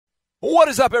What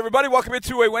is up, everybody? Welcome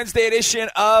into a Wednesday edition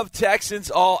of Texans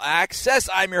All Access.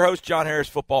 I'm your host, John Harris,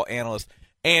 football analyst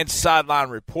and sideline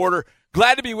reporter.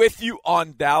 Glad to be with you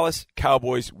on Dallas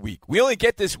Cowboys Week. We only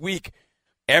get this week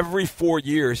every 4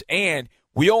 years, and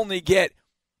we only get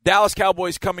Dallas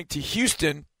Cowboys coming to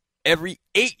Houston every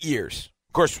 8 years.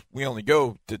 Of course, we only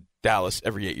go to Dallas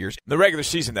every 8 years. In the regular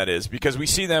season, that is, because we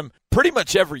see them pretty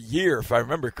much every year, if I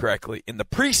remember correctly, in the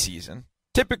preseason,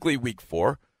 typically week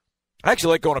 4. I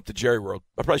actually like going up to Jerry World.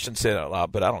 I probably shouldn't say that out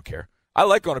loud, but I don't care. I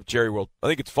like going up to Jerry World. I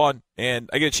think it's fun, and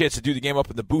I get a chance to do the game up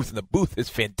in the booth, and the booth is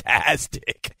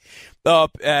fantastic.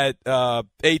 Up at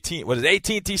AT&T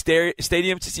Stadium.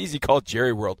 It's just easy to call it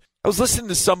Jerry World. I was listening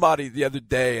to somebody the other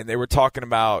day, and they were talking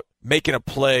about making a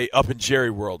play up in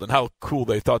Jerry World and how cool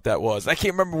they thought that was. I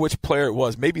can't remember which player it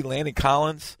was. Maybe Landon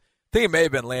Collins. I think it may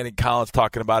have been Landon Collins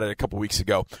talking about it a couple weeks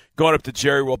ago, going up to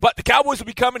Jerry World. But the Cowboys will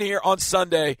be coming here on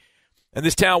Sunday, and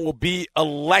this town will be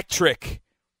electric.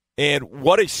 And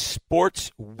what a sports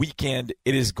weekend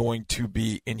it is going to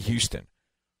be in Houston.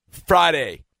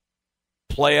 Friday,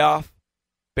 playoff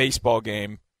baseball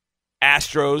game,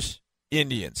 Astros,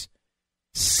 Indians.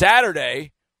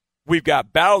 Saturday, we've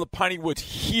got Battle of the Piney Woods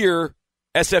here,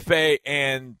 SFA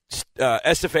and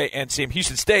Sam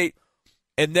Houston State.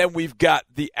 And then we've got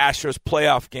the Astros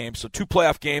playoff game. So 2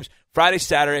 playoff games, Friday,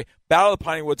 Saturday, Battle of the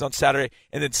Piney Woods on Saturday.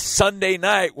 And then Sunday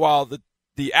night, while the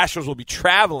Astros will be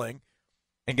traveling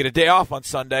and get a day off on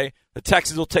Sunday, the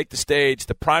Texans will take the stage,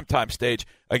 the primetime stage,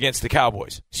 against the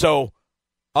Cowboys. So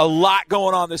a lot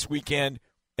going on this weekend,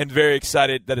 and very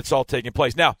excited that it's all taking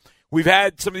place. Now, we've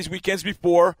had some of these weekends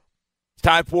before. It's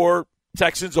time for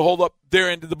Texans to hold up their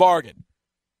end of the bargain.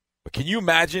 But can you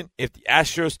imagine if the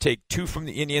Astros take 2 from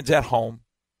the Indians at home,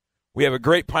 we have a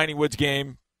great Piney Woods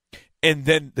game, and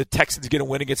then the Texans get a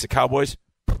win against the Cowboys?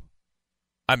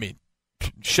 I mean,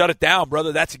 shut it down,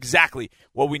 brother. That's exactly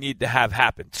what we need to have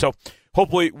happen. So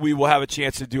hopefully we will have a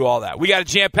chance to do all that. We got a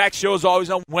jam-packed show as always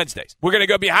on Wednesdays. We're going to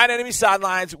go behind enemy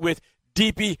sidelines with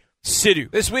DP Sidhu.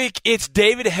 This week, it's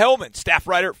David Hellman, staff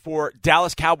writer for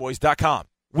DallasCowboys.com.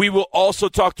 We will also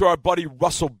talk to our buddy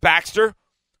Russell Baxter.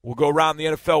 We'll go around the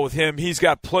NFL with him. He's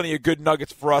got plenty of good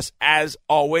nuggets for us, as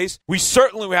always. We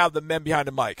certainly will have the men behind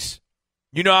the mics.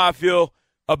 You know how I feel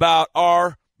about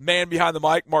our man behind the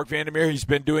mic, Mark Vandermeer. He's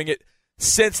been doing it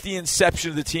since the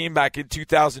inception of the team back in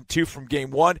 2002 from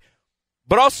game 1.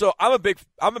 But also, I'm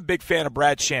a big fan of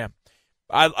Brad Sham.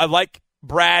 I like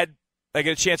Brad. I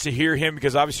get a chance to hear him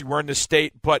because obviously we're in this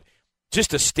state, but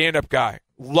just a stand-up guy.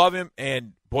 Love him,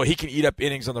 and boy, he can eat up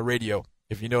innings on the radio,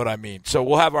 if you know what I mean. So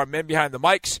we'll have our men behind the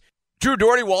mics. Drew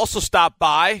Doherty will also stop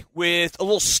by with a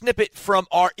little snippet from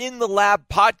our In the Lab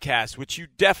podcast, which you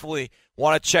definitely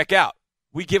want to check out.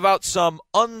 We give out some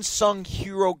unsung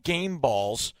hero game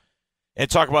balls and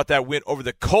talk about that win over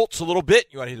the Colts a little bit.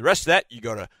 You want to hear the rest of that, you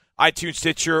go to iTunes,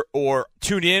 Stitcher, or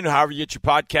tune in, however you get your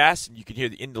podcasts, and you can hear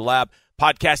the In the Lab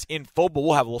podcast in full, but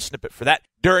we'll have a little snippet for that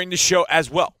during the show as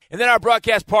well. And then our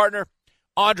broadcast partner,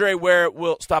 Andre Ware,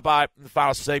 will stop by in the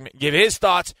final segment and give his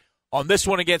thoughts on this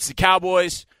one against the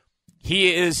Cowboys.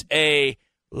 He is a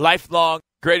lifelong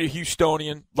Greater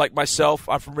Houstonian like myself.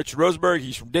 I'm from Richard Rosenberg.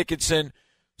 He's from Dickinson.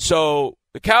 So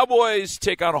the Cowboys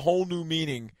take on a whole new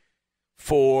meaning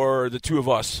for the two of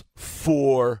us,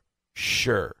 for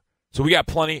sure. So we got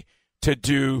plenty to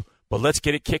do, but let's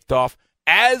get it kicked off,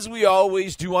 as we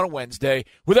always do on a Wednesday,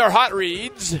 with our hot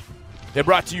reads. They're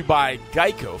brought to you by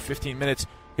Geico. 15 minutes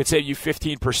could save you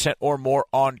 15% or more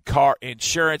on car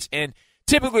insurance. And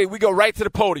typically we go right to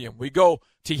the podium. We go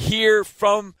to hear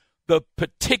from the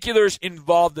particulars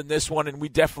involved in this one, and we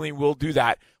definitely will do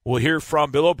that. We'll hear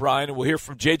from Bill O'Brien, and we'll hear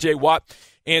from J.J. Watt,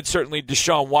 and certainly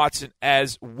Deshaun Watson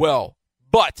as well.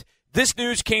 But this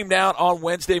news came down on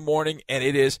Wednesday morning, and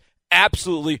it is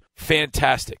absolutely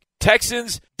fantastic.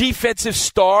 Texans defensive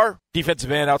star,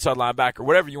 defensive end, outside linebacker,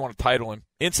 whatever you want to title him,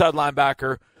 inside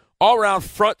linebacker, all-around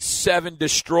front seven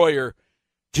destroyer,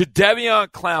 Jadeveon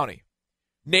Clowney,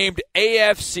 named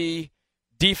AFC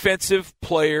Defensive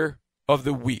Player of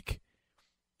the Week.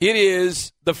 It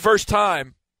is the first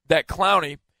time that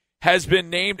Clowney has been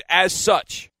named as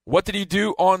such. What did he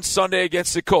do on Sunday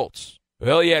against the Colts?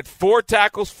 Well, he had 4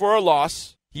 tackles for a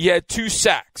loss. He had 2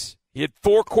 sacks. He had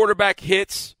 4 quarterback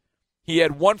hits. He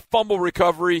had 1 fumble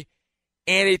recovery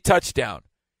and a touchdown.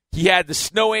 He had the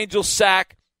Snow Angel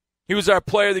sack. He was our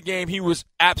player of the game. He was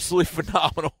absolutely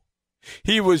phenomenal.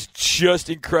 He was just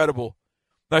incredible.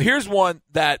 Now, here's one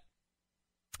that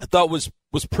I thought was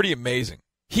pretty amazing.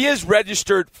 He has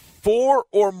registered 4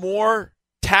 or more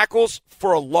tackles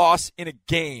for a loss in a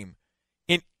game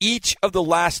in each of the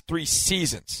last 3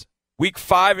 seasons. Week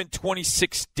 5 in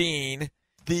 2016,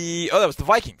 that was the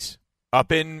Vikings.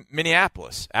 Up in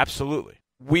Minneapolis, absolutely.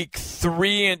 Week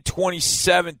 3 in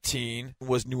 2017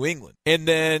 was New England. And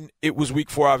then it was week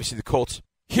 4, obviously, the Colts.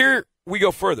 Here we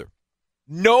go further.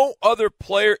 No other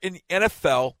player in the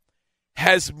NFL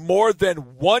has more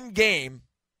than one game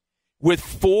with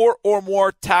 4 or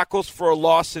more tackles for a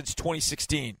loss since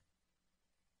 2016.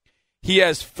 He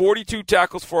has 42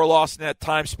 tackles for a loss in that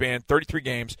time span, 33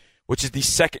 games, which is the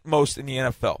second most in the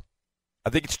NFL. I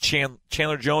think it's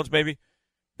Chandler Jones, maybe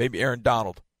Aaron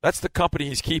Donald. That's the company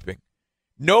he's keeping.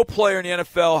 No player in the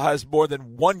NFL has more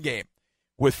than one game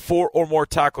with 4 or more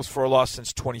tackles for a loss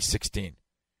since 2016.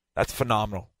 That's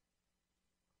phenomenal.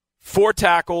 4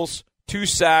 tackles, 2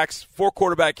 sacks, 4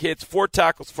 quarterback hits, 4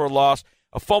 tackles for a loss,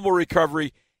 a fumble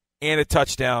recovery, and a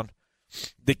touchdown.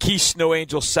 The key Snow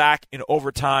Angel sack in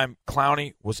overtime,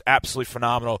 Clowney, was absolutely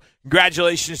phenomenal.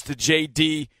 Congratulations to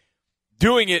JD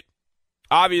doing it,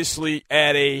 obviously,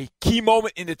 at a key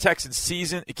moment in the Texans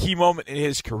season, a key moment in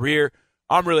his career.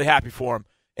 I'm really happy for him.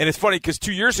 And it's funny because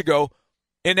 2 years ago,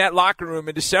 in that locker room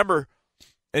in December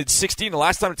in 2016, the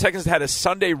last time the Texans had a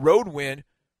Sunday road win,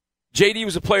 JD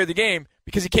was a player of the game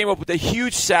because he came up with a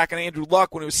huge sack on Andrew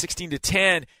Luck when it was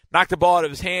 16-10, knocked the ball out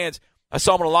of his hands. I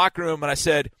saw him in the locker room, and I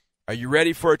said, "Are you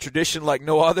ready for a tradition like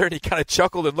no other?" And he kind of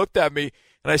chuckled and looked at me,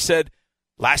 and I said,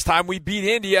 "Last time we beat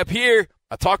Indy up here,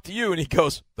 I talked to you." And he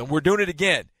goes, "Then we're doing it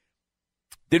again."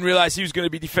 Didn't realize he was going to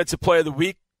be Defensive Player of the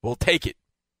Week. We'll take it.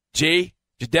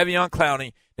 Jadeveon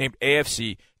Clowney named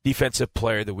AFC Defensive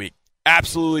Player of the Week.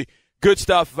 Absolutely good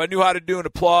stuff. If I knew how to do an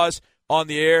applause on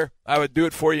the air, I would do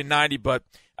it for you in 90, but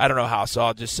I don't know how, so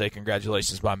I'll just say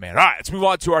congratulations, my man. All right, let's move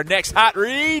on to our next hot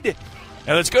read.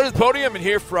 And let's go to the podium and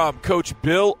hear from Coach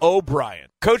Bill O'Brien.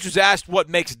 Coach was asked what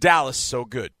makes Dallas so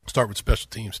good. Start with special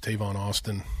teams. Tavon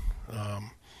Austin,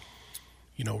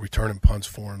 returning punts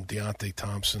for him. Deontay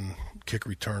Thompson, kick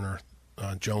returner.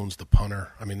 Jones, the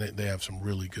punter. I mean, they have some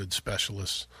really good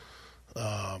specialists.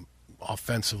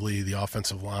 Offensively, the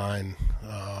offensive line.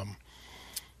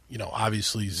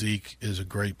 Obviously Zeke is a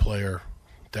great player.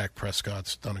 Dak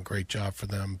Prescott's done a great job for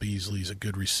them. Beasley's a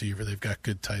good receiver. They've got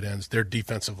good tight ends. Their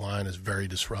defensive line is very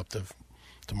disruptive.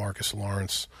 DeMarcus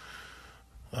Lawrence.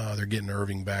 They're getting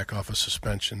Irving back off of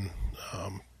suspension.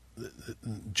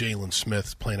 Jalen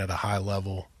Smith's playing at a high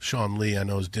level. Sean Lee, I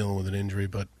know, is dealing with an injury,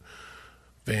 but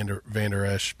Vander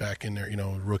Esch back in there,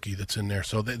 a rookie that's in there.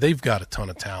 So they've got a ton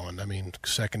of talent. I mean,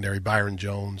 secondary, Byron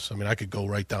Jones. I mean, I could go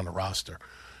right down the roster.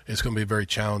 It's going to be a very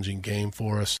challenging game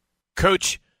for us.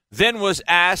 Coach then was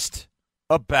asked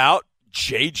about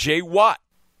J.J. Watt.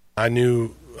 I knew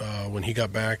when he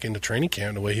got back into training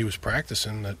camp, the way he was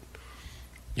practicing, that,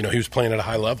 he was playing at a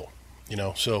high level.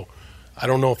 So I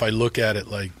don't know if I look at it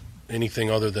like anything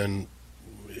other than,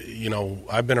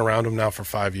 I've been around him now for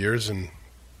 5 years, and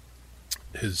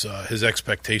his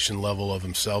expectation level of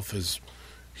himself is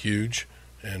huge,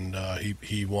 and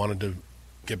he wanted to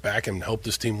get back and help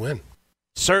this team win.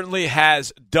 Certainly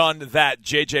has done that,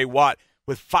 J.J. Watt,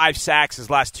 with 5 sacks his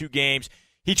last 2 games.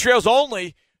 He trails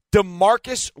only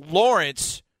DeMarcus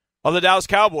Lawrence of the Dallas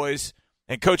Cowboys,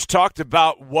 and Coach talked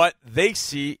about what they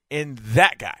see in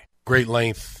that guy. Great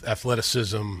length,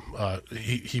 athleticism.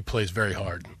 He plays very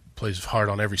hard. Plays hard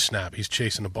on every snap. He's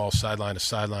chasing the ball sideline to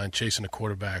sideline, chasing the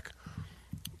quarterback.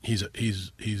 He can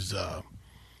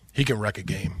wreck a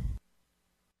game.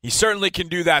 He certainly can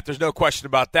do that. There's no question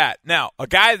about that. Now, a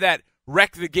guy that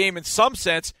wrecked the game in some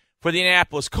sense for the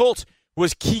Indianapolis Colts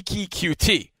was Keke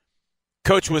Coutee.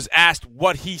 Coach was asked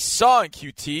what he saw in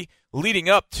QT leading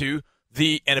up to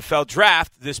the NFL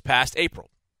draft this past April.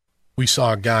 We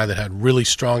saw a guy that had really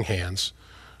strong hands.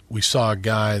 We saw a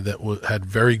guy that had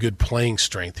very good playing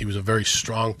strength. He was a very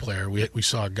strong player. We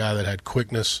saw a guy that had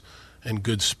quickness and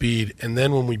good speed. And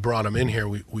then when we brought him in here,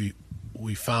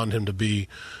 we found him to be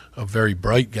a very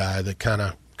bright guy that kind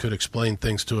of could explain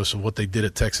things to us of what they did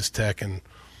at Texas Tech and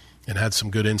had some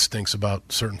good instincts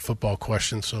about certain football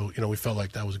questions. So, we felt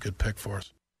like that was a good pick for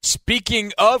us.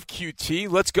 Speaking of QT,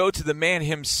 let's go to the man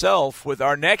himself with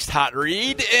our next hot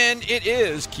read, and it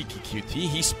is Keke Coutee.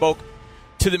 He spoke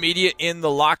to the media in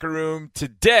the locker room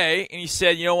today, and he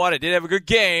said, you know what, I did have a good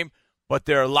game, but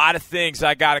there are a lot of things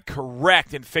I got to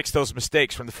correct and fix those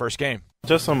mistakes from the first game.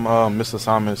 Just some missed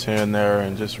assignments here and there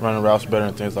and just running routes better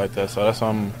and things like that. So that's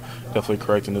something I'm definitely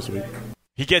correcting this week.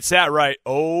 He gets that right.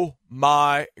 Oh,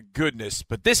 my goodness.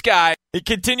 But this guy, he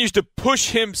continues to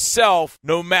push himself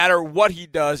no matter what he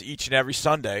does each and every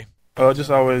Sunday. Just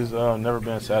always never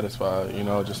been satisfied,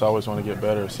 just always want to get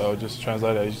better. So just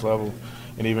translate at each level.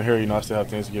 And even here, I still have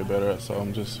things to get better at. So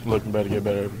I'm just looking better to get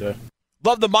better every day.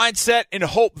 Love the mindset and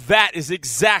hope that is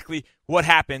exactly what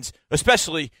happens,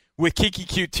 especially with Keke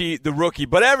Coutee, the rookie,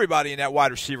 but everybody in that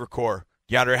wide receiver core.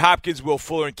 DeAndre Hopkins, Will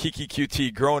Fuller, and Kiki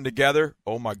QT growing together.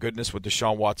 Oh, my goodness, with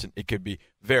Deshaun Watson, it could be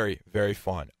very, very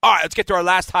fun. All right, let's get to our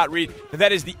last hot read, and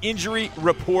that is the injury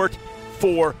report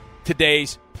for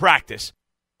today's practice.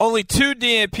 Only 2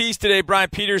 DNPs today. Brian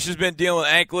Peters has been dealing with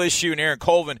an ankle issue, and Aaron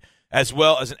Colvin as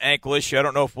well as an ankle issue. I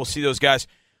don't know if we'll see those guys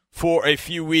for a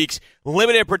few weeks.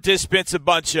 Limited participants, a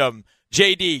bunch of them.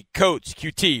 JD, Coates,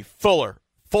 QT, Fuller,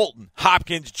 Fulton,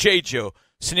 Hopkins, J-Joe,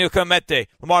 Sunil Kamete,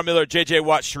 Lamar Miller, J.J.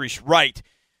 Watt, Sharice Wright.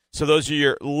 So those are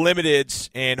your limiteds,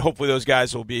 and hopefully those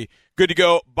guys will be good to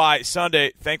go by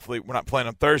Sunday. Thankfully, we're not playing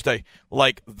on Thursday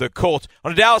like the Colts.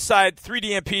 On the Dallas side, 3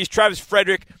 DNPs, Travis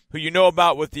Frederick, who you know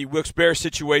about with the Wilkes-Barre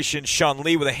situation, Sean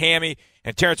Lee with a hammy,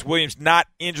 and Terrence Williams not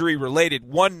injury-related.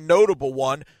 One notable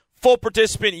one, full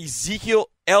participant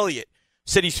Ezekiel Elliott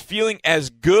said he's feeling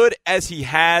as good as he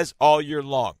has all year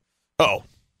long. Oh,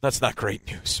 that's not great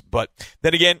news. But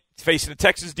then again, facing the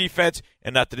Texans defense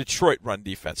and not the Detroit run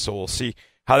defense. So we'll see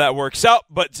how that works out.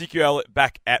 But Ezekiel Elliott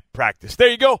back at practice. There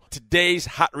you go. Today's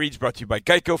Hot Reads brought to you by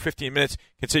Geico. 15 minutes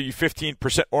can save you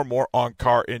 15% or more on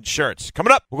car insurance.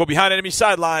 Coming up, we'll go behind enemy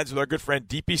sidelines with our good friend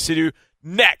DP Sidhu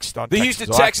next on the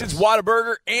Houston Texans.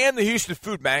 Whataburger and the Houston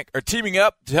Food Bank are teaming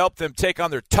up to help them take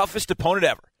on their toughest opponent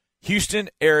ever, Houston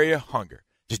Area Hunger.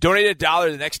 Just donate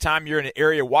 $1 the next time you're in an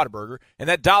area Whataburger, and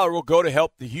that $1 will go to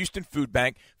help the Houston Food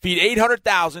Bank feed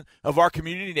 800,000 of our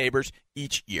community neighbors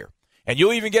each year. And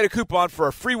you'll even get a coupon for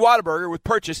a free Whataburger with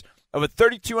purchase of a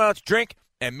 32-ounce drink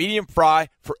and medium fry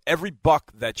for every $1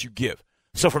 that you give.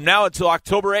 So from now until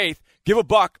October 8th, give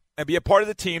 $1 and be a part of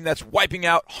the team that's wiping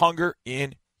out hunger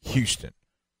in Houston.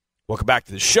 Welcome back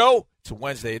to the show. It's a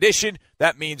Wednesday edition.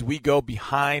 That means we go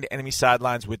behind enemy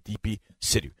sidelines with DP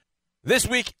Sidhu. This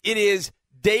week, it is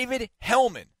David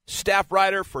Hellman, staff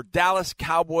writer for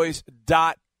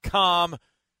DallasCowboys.com.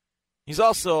 He's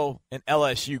also an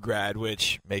LSU grad,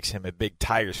 which makes him a big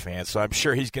Tigers fan, so I'm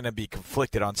sure he's going to be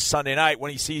conflicted on Sunday night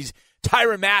when he sees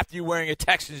Tyrann Mathieu wearing a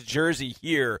Texans jersey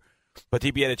here. But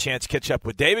DP had a chance to catch up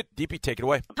with David. DP, take it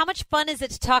away. How much fun is it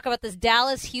to talk about this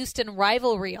Dallas-Houston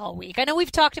rivalry all week? I know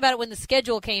we've talked about it when the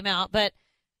schedule came out, but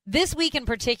this week in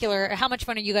particular, how much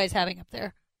fun are you guys having up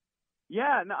there?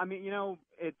 Yeah, no, I mean,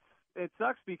 it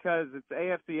sucks because it's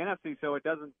AFC, NFC, so it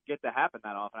doesn't get to happen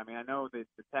that often. I mean, I know that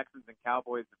the Texans and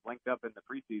Cowboys have linked up in the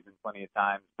preseason plenty of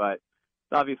times, but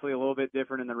it's obviously a little bit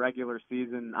different in the regular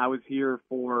season. I was here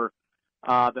for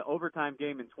the overtime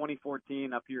game in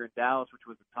 2014 up here in Dallas, which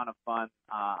was a ton of fun.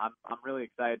 I'm really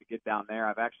excited to get down there.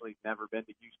 I've actually never been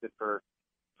to Houston for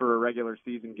a regular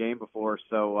season game before,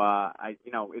 so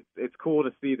it's cool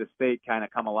to see the state kind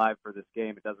of come alive for this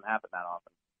game. It doesn't happen that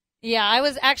often. Yeah, I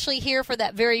was actually here for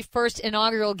that very first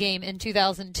inaugural game in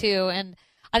 2002, and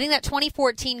I think that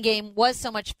 2014 game was so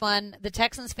much fun. The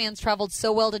Texans fans traveled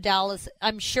so well to Dallas.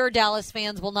 I'm sure Dallas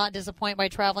fans will not disappoint by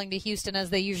traveling to Houston as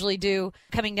they usually do,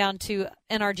 coming down to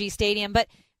NRG Stadium. But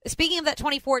speaking of that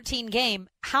 2014 game,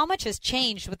 how much has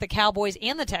changed with the Cowboys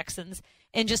and the Texans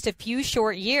in just a few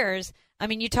short years? I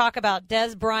mean, you talk about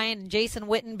Dez Bryant and Jason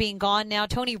Witten being gone now.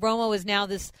 Tony Romo is now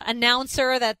this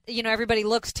announcer that, everybody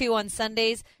looks to on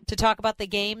Sundays to talk about the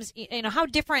games. How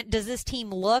different does this team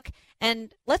look?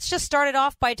 And let's just start it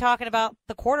off by talking about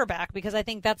the quarterback, because I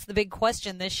think that's the big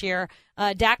question this year.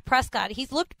 Dak Prescott,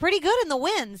 he's looked pretty good in the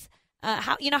wins.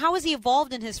 How has he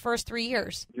evolved in his first 3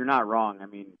 years? You're not wrong. I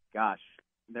mean, gosh.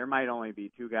 There might only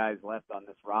be 2 guys left on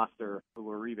this roster who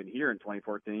were even here in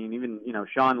 2014. Even,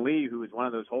 Sean Lee, who was one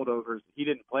of those holdovers, he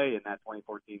didn't play in that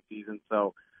 2014 season.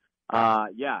 So,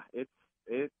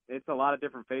 it's a lot of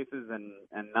different faces and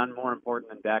none more important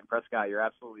than Dak Prescott. You're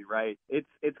absolutely right.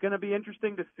 It's going to be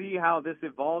interesting to see how this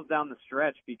evolves down the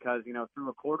stretch because, through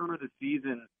a quarter of the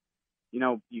season,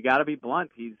 you got to be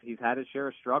blunt. He's had his share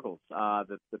of struggles.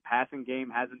 The passing game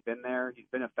hasn't been there. He's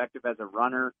been effective as a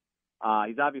runner.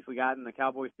 He's obviously gotten the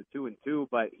Cowboys to 2-2,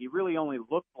 but he really only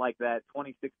looked like that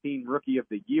 2016 Rookie of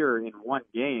the Year in one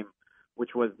game,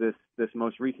 which was this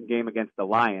most recent game against the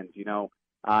Lions. It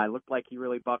looked like he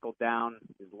really buckled down.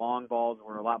 His long balls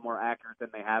were a lot more accurate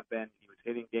than they have been. He was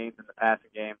hitting games in the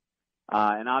passing game.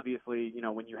 And obviously,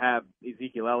 when you have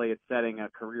Ezekiel Elliott setting a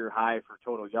career high for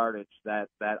total yardage, that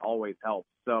always helps.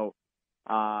 So,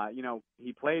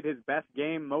 he played his best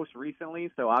game most recently,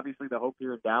 so obviously the hope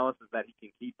here in Dallas is that he can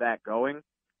keep that going.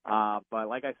 But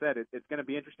like I said, it's going to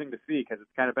be interesting to see because it's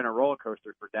kind of been a roller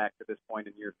coaster for Dak to this point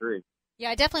in year 3. Yeah,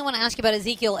 I definitely want to ask you about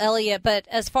Ezekiel Elliott, but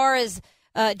as far as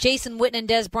Jason Witten and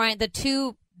Dez Bryant, the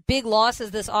 2 big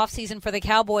losses this offseason for the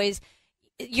Cowboys,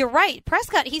 you're right.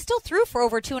 Prescott, he still threw for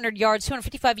over 200 yards,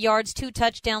 255 yards, 2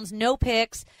 touchdowns, no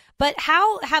picks. But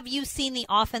how have you seen the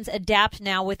offense adapt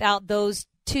now without those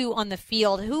two on the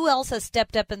field, who else has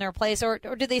stepped up in their place, or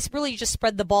do they really just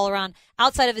spread the ball around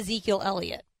outside of Ezekiel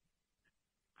Elliott?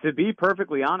 To be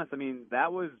perfectly honest, I mean,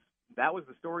 that was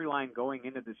the storyline going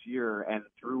into this year, and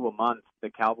through a month, the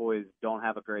Cowboys don't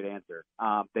have a great answer.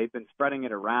 They've been spreading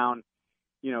it around.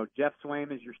 You know, Jeff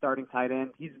Swaim is your starting tight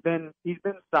end. He's been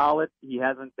solid. He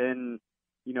hasn't been,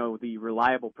 you know, the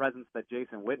reliable presence that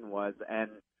Jason Witten was. And,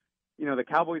 you know, the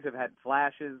Cowboys have had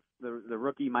flashes. The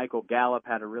rookie Michael Gallup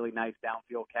had a really nice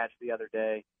downfield catch the other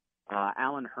day.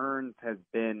 Alan Hearns has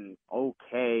been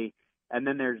okay. And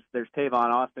then there's Tavon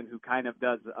Austin, who kind of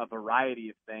does a variety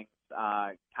of things.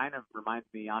 Kind of reminds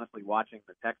me, honestly, watching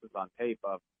the Texans on tape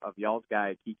of y'all's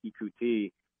guy, Kiki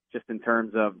Kuti, just in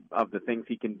terms of the things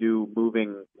he can do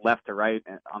moving left to right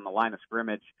on the line of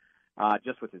scrimmage,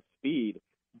 just with his speed.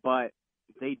 But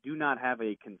they do not have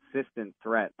a consistent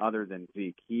threat other than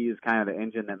Zeke. He is kind of the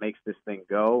engine that makes this thing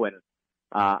go. And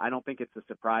I don't think it's a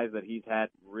surprise that he's had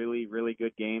really, really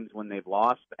good games when they've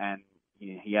lost, and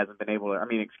he hasn't been able to,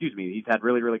 he's had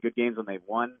really, really good games when they've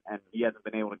won, and he hasn't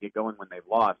been able to get going when they've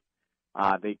lost.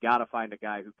 They got to find a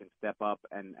guy who can step up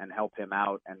and help him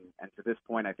out. And to this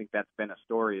point, I think that's been a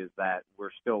story, is that we're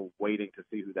still waiting to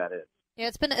see who that is. Yeah,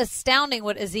 it's been astounding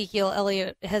what Ezekiel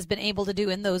Elliott has been able to do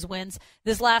in those wins.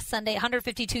 This last Sunday,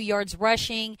 152 yards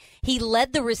rushing. He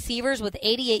led the receivers with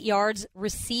 88 yards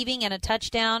receiving and a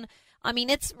touchdown. I mean,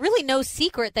 it's really no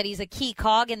secret that he's a key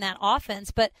cog in that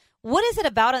offense, but what is it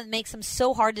about him that makes him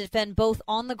so hard to defend both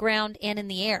on the ground and in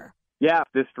the air? Yeah,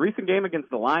 this recent game against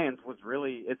the Lions was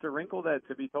really, it's a wrinkle that,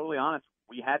 to be totally honest,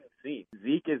 we hadn't seen.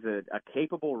 Zeke is a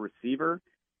capable receiver.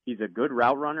 He's a good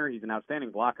route runner. He's an outstanding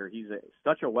blocker. He's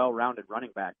such a well-rounded running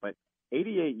back. But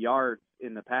 88 yards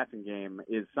in the passing game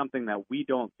is something that we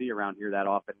don't see around here that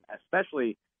often,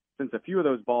 especially since a few of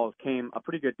those balls came a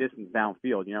pretty good distance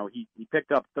downfield. You know, he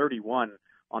picked up 31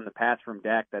 on the pass from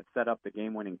Dak that set up the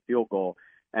game-winning field goal.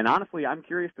 And honestly, I'm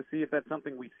curious to see if that's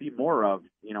something we see more of.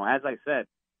 You know, as I said,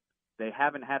 they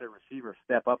haven't had a receiver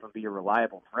step up and be a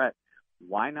reliable threat.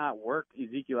 Why not work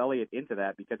Ezekiel Elliott into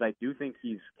that? Because I do think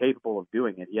he's capable of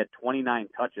doing it. He had 29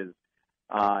 touches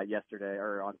on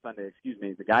Sunday.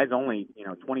 The guy's only,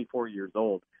 24 years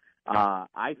old.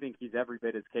 I think he's every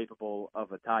bit as capable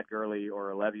of a Todd Gurley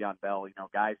or a Le'Veon Bell,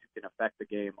 guys who can affect the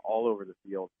game all over the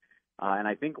field. And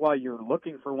I think while you're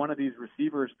looking for one of these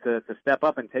receivers to step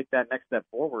up and take that next step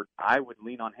forward, I would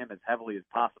lean on him as heavily as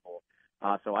possible.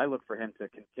 So I look for him to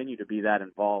continue to be that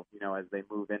involved, as they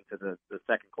move into the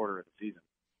second quarter of the season.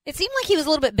 It seemed like he was a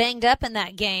little bit banged up in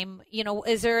that game.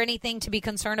 Is there anything to be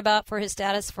concerned about for his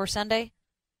status for Sunday?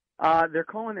 They're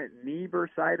calling it knee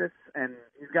bursitis, and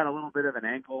he's got a little bit of an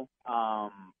ankle.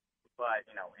 But,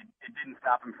 it didn't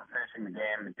stop him from finishing the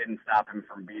game. It didn't stop him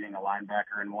from beating a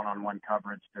linebacker in one-on-one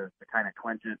coverage to kind of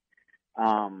clinch it.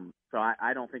 So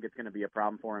I don't think it's going to be a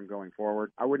problem for him going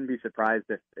forward. I wouldn't be surprised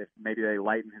if maybe they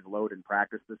lighten his load in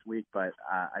practice this week, but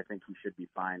I think he should be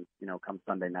fine, come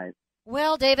Sunday night.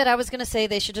 Well, David, I was going to say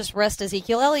they should just rest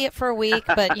Ezekiel Elliott for a week,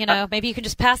 but, maybe you can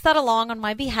just pass that along on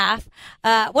my behalf.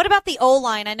 What about the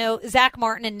O-line? I know Zach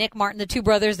Martin and Nick Martin, the two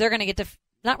brothers, they're going to get to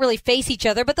not really face each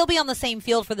other, but they'll be on the same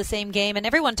field for the same game, and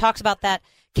everyone talks about that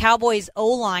Cowboys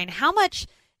O-line. How much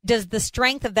does the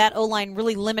strength of that O-line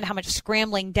really limit how much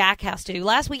scrambling Dak has to do?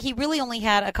 Last week, he really only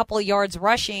had a couple of yards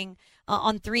rushing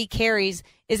on 3 carries.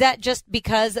 Is that just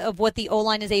because of what the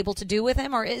O-line is able to do with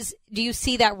him, or do you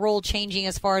see that role changing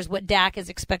as far as what Dak is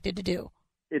expected to do?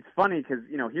 It's funny because,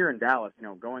 here in Dallas,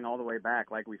 going all the way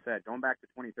back, like we said, going back to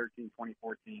 2013,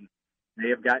 2014, they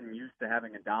have gotten used to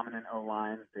having a dominant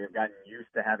O-line. They have gotten used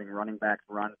to having running backs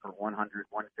run for 100,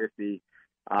 150,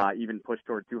 even push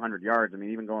toward 200 yards. I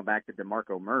mean, even going back to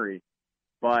DeMarco Murray.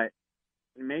 But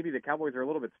maybe the Cowboys are a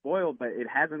little bit spoiled, but it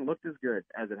hasn't looked as good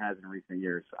as it has in recent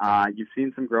years. You've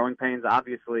seen some growing pains.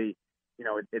 Obviously,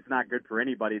 it's not good for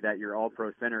anybody that your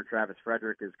all-pro center, Travis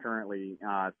Frederick, is currently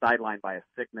sidelined by a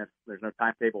sickness. There's no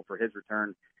timetable for his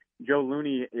return. Joe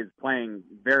Looney is playing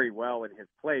very well in his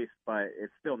place, but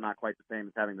it's still not quite the same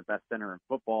as having the best center in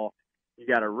football. You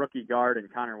got a rookie guard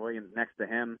and Connor Williams next to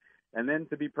him. And then,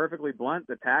 to be perfectly blunt,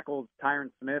 the tackles,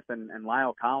 Tyron Smith and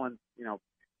Lyle Collins,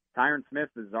 Tyron Smith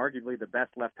is arguably the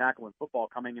best left tackle in football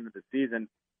coming into the season.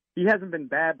 He hasn't been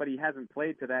bad, but he hasn't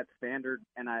played to that standard.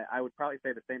 And I would probably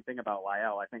say the same thing about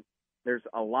Lyle. I think there's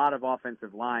a lot of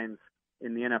offensive lines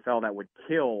in the NFL that would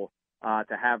kill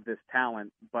to have this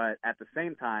talent, but at the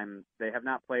same time, they have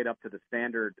not played up to the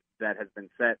standard that has been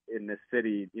set in this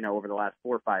city, over the last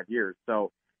 4 or 5 years.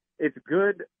 So it's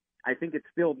good. I think it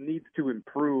still needs to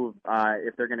improve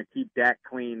if they're going to keep Dak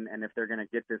clean and if they're going to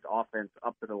get this offense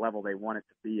up to the level they want it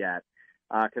to be at.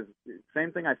 Because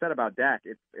same thing I said about Dak,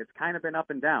 it's kind of been up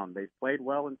and down. They've played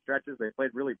well in stretches. They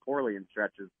played really poorly in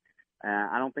stretches.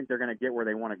 I don't think they're going to get where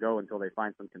they want to go until they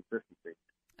find some consistency.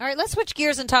 All right, let's switch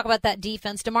gears and talk about that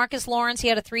defense. DeMarcus Lawrence, he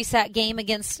had a 3-sack game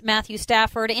against Matthew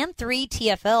Stafford and 3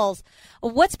 TFLs.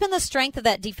 What's been the strength of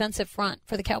that defensive front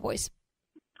for the Cowboys?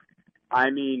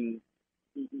 I mean,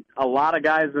 a lot of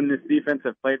guys in this defense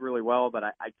have played really well, but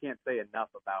I can't say enough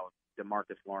about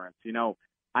DeMarcus Lawrence. You know,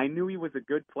 I knew he was a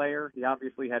good player. He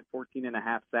obviously had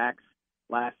 14.5 sacks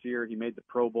last year. He made the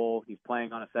Pro Bowl. He's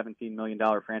playing on a $17 million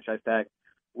franchise tag.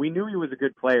 We knew he was a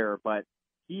good player, but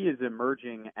he is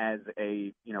emerging as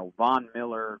a, Von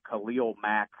Miller, Khalil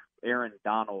Mack, Aaron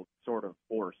Donald sort of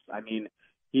force. I mean,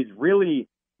 he's really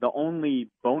the only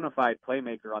bona fide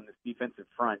playmaker on this defensive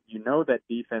front. You know that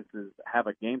defenses have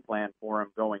a game plan for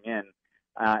him going in,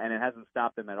 and it hasn't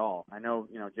stopped him at all. I know,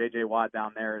 J.J. Watt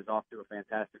down there is off to a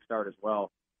fantastic start as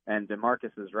well, and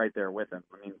DeMarcus is right there with him.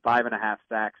 I mean, 5.5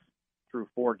 sacks through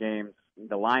 4 games.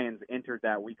 The Lions entered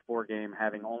that Week 4 game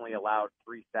having only allowed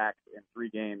 3 sacks in 3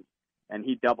 games, and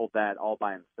he doubled that all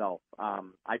by himself.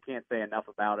 I can't say enough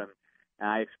about him. And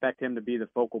I expect him to be the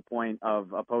focal point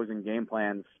of opposing game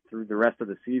plans through the rest of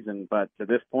the season. But to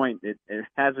this point, it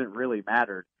hasn't really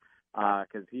mattered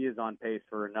because he is on pace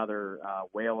for another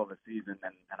whale of a season,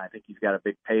 and I think he's got a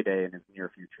big payday in his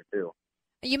near future, too.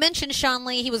 You mentioned Sean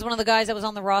Lee. He was one of the guys that was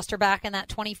on the roster back in that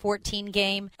 2014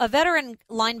 game. A veteran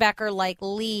linebacker like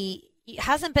Lee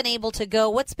hasn't been able to go.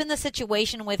 What's been the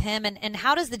situation with him, and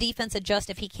how does the defense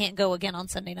adjust if he can't go again on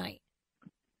Sunday night?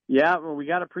 Yeah, well, we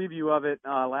got a preview of it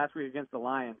last week against the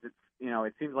Lions.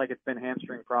 It seems like it's been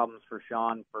hamstring problems for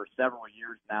Sean for several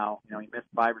years now. He missed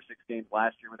 5 or 6 games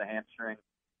last year with a hamstring.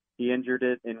 He injured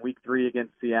it in Week 3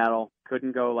 against Seattle.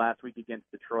 Couldn't go last week against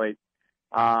Detroit.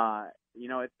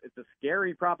 It's a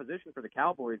scary proposition for the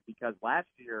Cowboys because last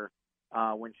year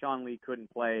when Sean Lee couldn't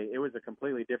play, it was a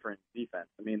completely different defense.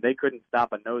 I mean, they couldn't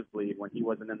stop a nosebleed when he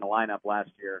wasn't in the lineup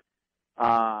last year.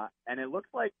 And it looks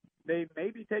like they may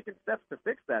be taking steps to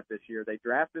fix that this year. They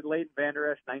drafted Leighton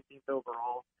Vander Esch, 19th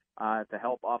overall, to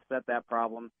help offset that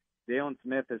problem. Jalen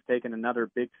Smith has taken another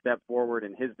big step forward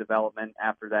in his development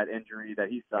after that injury that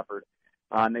he suffered.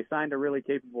 And they signed a really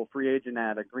capable free agent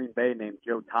at Green Bay named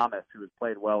Joe Thomas, who has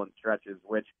played well in stretches,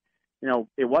 which,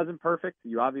 it wasn't perfect.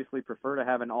 You obviously prefer to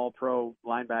have an all-pro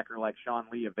linebacker like Sean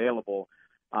Lee available.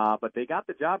 But they got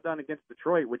the job done against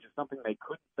Detroit, which is something they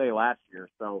couldn't say last year.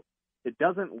 So it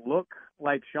doesn't look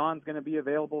like Sean's going to be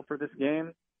available for this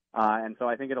game. And so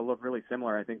I think it'll look really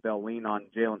similar. I think they'll lean on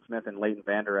Jalen Smith and Leighton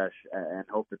Vander Esch and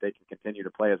hope that they can continue to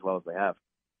play as well as they have.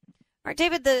 All right,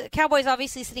 David, the Cowboys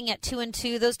obviously sitting at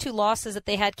 2-2. Those 2 losses that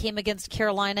they had came against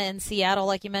Carolina and Seattle,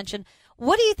 like you mentioned.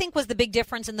 What do you think was the big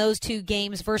difference in those 2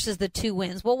 games versus the 2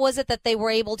 wins? What was it that they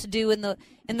were able to do in the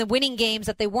winning games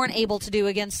that they weren't able to do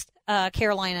against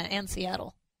Carolina and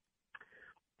Seattle?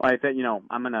 Well, I think,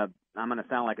 I'm gonna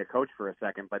sound like a coach for a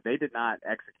second, but they did not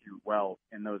execute well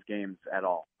in those games at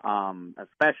all.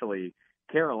 Especially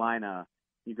Carolina.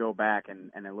 You go back and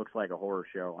it looks like a horror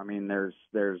show. I mean, there's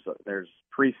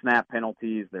pre-snap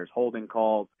penalties, there's holding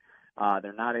calls.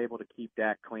 They're not able to keep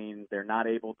Dak clean. They're not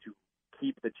able to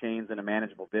keep the chains in a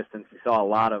manageable distance. You saw a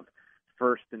lot of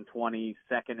 1st and 20,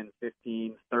 2nd and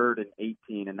 15, 3rd and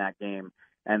 18 in that game.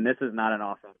 And this is not an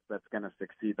offense that's going to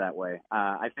succeed that way.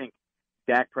 I think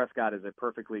Dak Prescott is a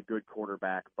perfectly good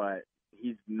quarterback, but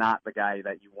he's not the guy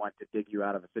that you want to dig you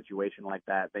out of a situation like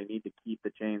that. They need to keep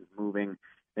the chains moving.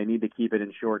 They need to keep it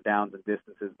in short downs and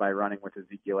distances by running with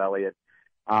Ezekiel Elliott.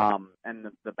 And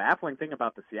the baffling thing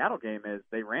about the Seattle game is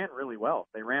they ran really well.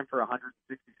 They ran for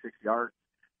 166 yards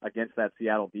against that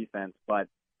Seattle defense, but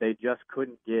they just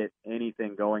couldn't get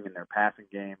anything going in their passing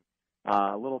game.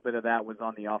 A little bit of that was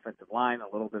on the offensive line. A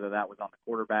little bit of that was on the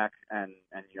quarterback. And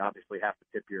you obviously have to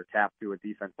tip your cap to a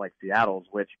defense like Seattle's,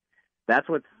 which that's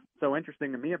what's so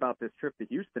interesting to me about this trip to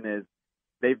Houston is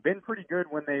they've been pretty good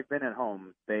when they've been at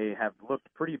home. They have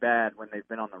looked pretty bad when they've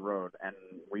been on the road. And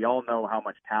we all know how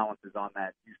much talent is on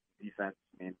that Houston defense.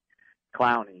 I mean,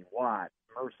 Clowney, Watt,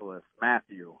 Merciless,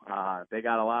 Matthew. They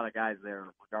got a lot of guys there,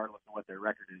 regardless of what their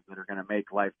record is, that are going to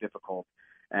make life difficult.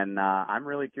 And I'm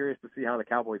really curious to see how the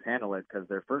Cowboys handle it because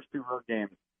their first 2 road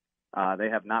games, they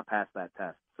have not passed that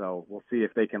test. So we'll see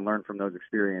if they can learn from those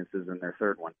experiences in their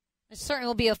 3rd one. It certainly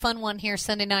will be a fun one here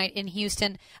Sunday night in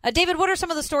Houston. David, what are some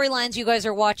of the storylines you guys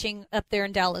are watching up there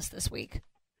in Dallas this week?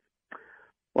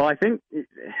 Well, I think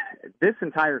this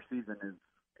entire season is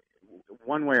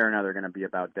one way or another going to be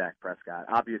about Dak Prescott.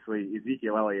 Obviously,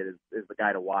 Ezekiel Elliott is the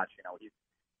guy to watch.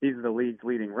 He's the league's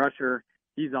leading rusher.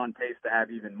 He's on pace to have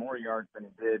even more yards than he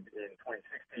did in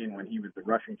 2016 when he was the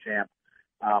rushing champ.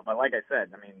 But like I said,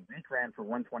 I mean, Zeke ran for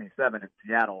 127 in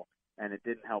Seattle, and it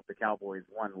didn't help the Cowboys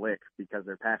one lick because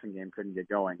their passing game couldn't get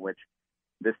going, which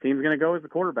this team's going to go as the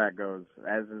quarterback goes,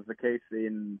 as is the case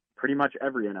in pretty much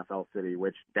every NFL city,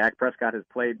 which Dak Prescott has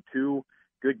played 2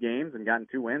 good games and gotten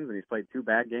 2 wins, and he's played 2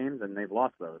 bad games, and they've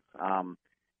lost those.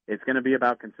 It's going to be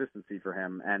about consistency for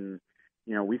him. And,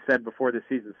 you know, we said before the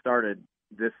season started,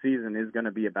 this season is going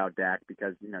to be about Dak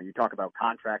because, you know, you talk about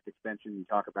contract extension, you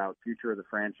talk about future of the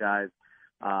franchise.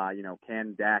 You know,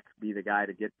 can Dak be the guy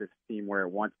to get this team where it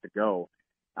wants to go?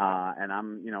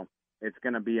 And it's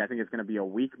going to be, I think it's going to be a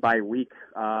week by week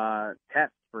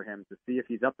test for him to see if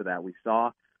he's up to that. We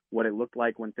saw what it looked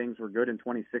like when things were good in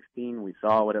 2016. We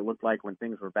saw what it looked like when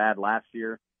things were bad last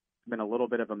year. It's been a little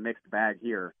bit of a mixed bag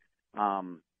here.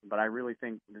 But I really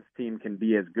think this team can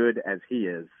be as good as he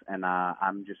is. And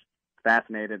I'm just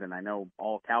fascinated. And I know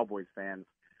all Cowboys fans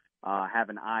have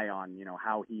an eye on, you know,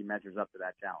 how he measures up to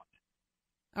that challenge.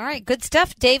 All right, good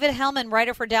stuff. David Hellman,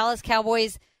 writer for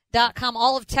DallasCowboys.com.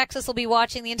 All of Texas will be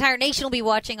watching. The entire nation will be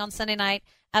watching on Sunday night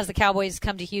as the Cowboys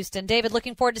come to Houston. David,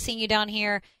 looking forward to seeing you down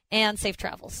here, and safe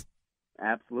travels.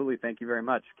 Absolutely. Thank you very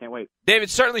much. Can't wait. David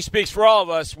certainly speaks for all of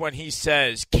us when he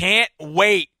says, can't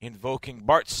wait, invoking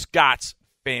Bart Scott's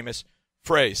famous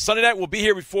phrase. Sunday night will be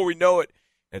here before we know it.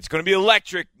 It's going to be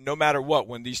electric no matter what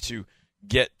when these two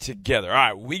get together. All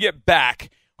right, when we get back,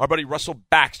 our buddy Russell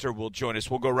Baxter will join us.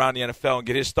 We'll go around the NFL and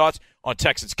get his thoughts on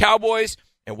Texans Cowboys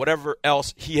and whatever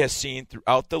else he has seen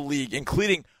throughout the league,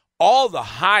 including all the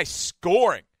high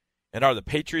scoring. And are the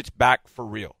Patriots back for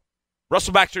real?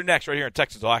 Russell Baxter next right here on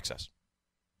Texans All Access.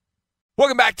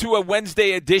 Welcome back to a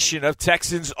Wednesday edition of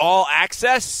Texans All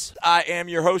Access. I am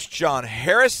your host, John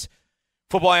Harris,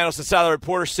 football analyst and sideline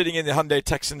reporter sitting in the Hyundai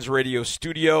Texans radio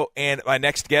studio. And my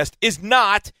next guest is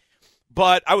not,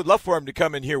 but I would love for him to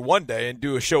come in here one day and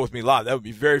do a show with me live. That would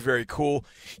be very, very cool.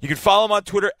 You can follow him on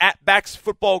Twitter at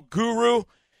BaxFootballGuru,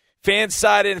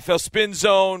 Fanside NFL Spin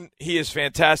Zone. He is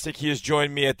fantastic. He has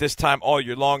joined me at this time all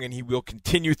year long, and he will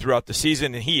continue throughout the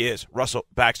season. And he is Russell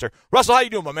Baxter. Russell, how you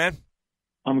doing, my man?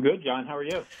 I'm good, John. How are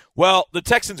you? Well, the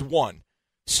Texans won.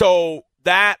 So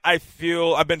that I've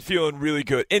been feeling really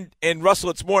good. And Russell,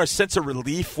 it's more a sense of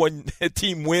relief when a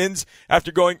team wins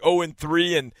after going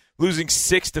 0-3 and losing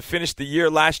 6 to finish the year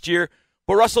last year.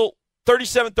 But Russell,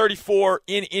 37-34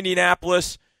 in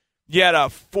Indianapolis. You had a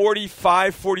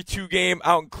 45-42 game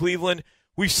out in Cleveland.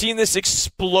 We've seen this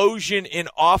explosion in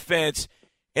offense,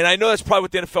 and I know that's probably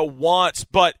what the NFL wants,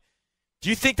 but do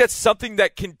you think that's something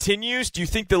that continues? Do you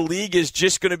think the league is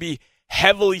just going to be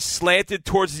heavily slanted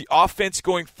towards the offense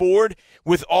going forward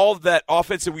with all of that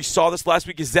offense that we saw this last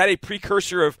week? Is that a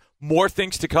precursor of more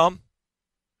things to come?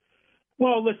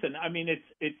 Well, listen, I mean,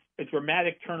 it's a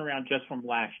dramatic turnaround just from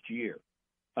last year.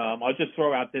 I'll just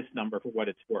throw out this number for what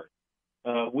it's worth.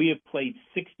 We have played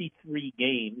 63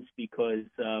 games because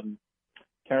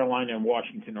Carolina and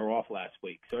Washington are off last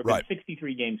week. So there have been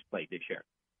 63 games played this year.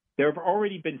 There have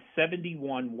already been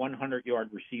 71 100-yard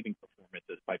receiving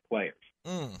performances by players.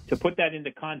 To put that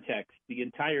into context, the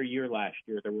entire year last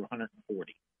year, there were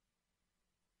 140.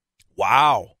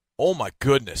 Wow. Oh, my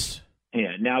goodness.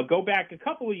 Yeah. Now, go back a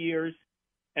couple of years,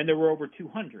 and there were over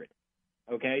 200.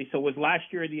 Okay? So was last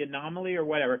year the anomaly or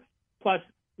whatever? Plus,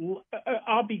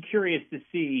 I'll be curious to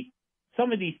see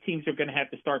some of these teams are going to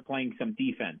have to start playing some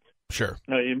defense. Sure.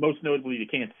 Most notably the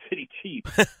Kansas City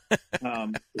Chiefs,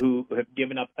 who have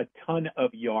given up a ton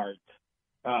of yards.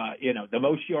 The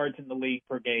most yards in the league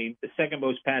per game, the second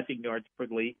most passing yards per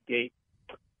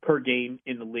game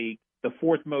in the league, the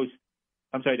fifth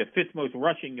most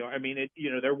rushing yard. I mean,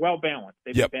 they're well balanced.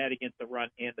 They've been bad against the run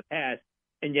and the pass,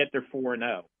 and yet they're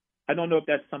 4-0. I don't know if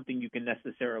that's something you can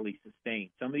necessarily sustain.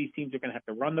 Some of these teams are going to have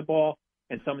to run the ball,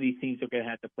 and some of these teams are going to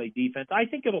have to play defense. I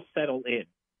think it'll settle in.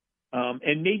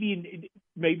 And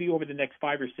maybe over the next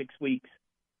 5 or 6 weeks,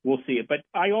 we'll see it. But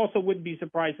I also wouldn't be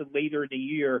surprised that later in the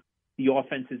year, the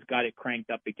offense has got it cranked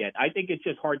up again. I think it's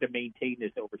just hard to maintain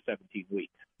this over 17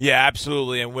 weeks. Yeah,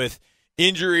 absolutely. And with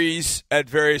injuries at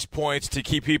various points to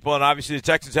keep people, and obviously the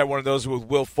Texans had one of those with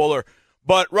Will Fuller.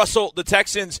 But, Russell, the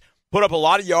Texans put up a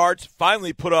lot of yards,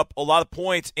 finally put up a lot of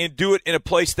points, and do it in a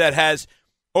place that has,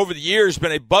 over the years,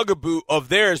 been a bugaboo of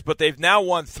theirs. But they've now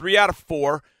won 3 out of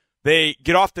 4. They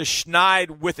get off the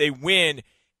schneid with a win,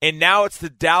 and now it's the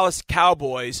Dallas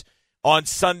Cowboys on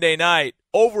Sunday night.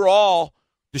 Overall,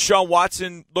 Deshaun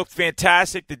Watson looked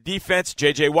fantastic. The defense,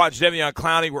 J.J. Watt, Jadeveon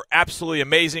Clowney were absolutely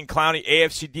amazing. Clowney,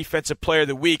 AFC Defensive Player of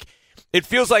the Week. It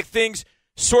feels like things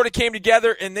sort of came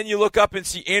together, and then you look up and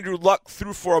see Andrew Luck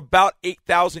threw for about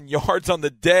 8,000 yards on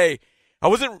the day. I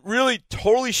wasn't really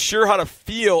totally sure how to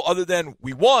feel other than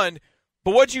we won,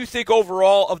 but what do you think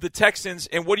overall of the Texans,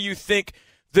 and what do you think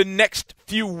the next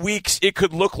few weeks it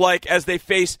could look like as they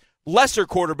face lesser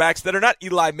quarterbacks that are not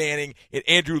Eli Manning and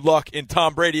Andrew Luck and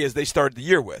Tom Brady as they started the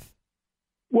year with?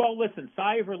 Well, listen,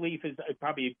 sigh of relief is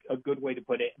probably a good way to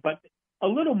put it, but a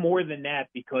little more than that,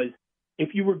 because if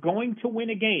you were going to win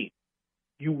a game,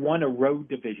 you won a road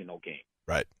divisional game.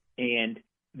 Right. And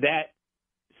that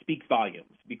speaks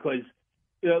volumes, because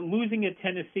losing at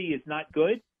Tennessee is not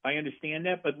good. I understand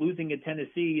that, but losing at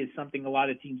Tennessee is something a lot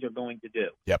of teams are going to do.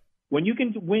 Yep. When you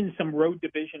can win some road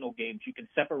divisional games, you can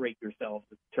separate yourselves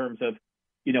in terms of,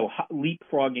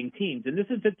 leapfrogging teams. And this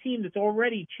is a team that's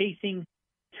already chasing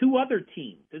two other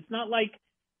teams. It's not like,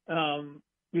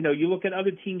 you look at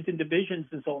other teams in divisions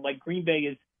and so like Green Bay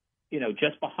is,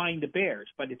 just behind the Bears,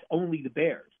 but it's only the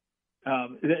Bears.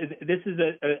 This is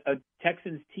a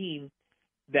Texans team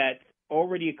that's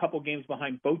already a couple games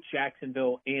behind both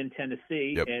Jacksonville and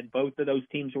Tennessee, yep. and both of those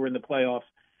teams were in the playoffs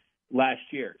last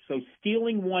year. So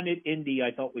stealing one at Indy,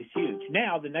 I thought was huge.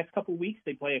 Now, the next couple of weeks,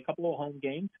 they play a couple of home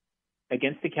games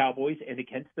against the Cowboys and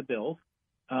against the Bills.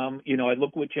 I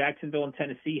look what Jacksonville and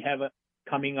Tennessee have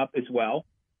coming up as well.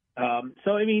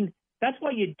 That's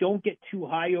why you don't get too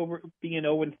high over being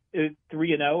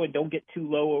 3-0 and don't get too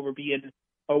low over being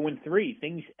 0-3.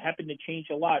 Things happen to change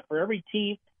a lot. For every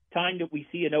time that we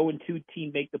see an 0-2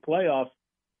 team make the playoffs,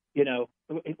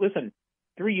 listen,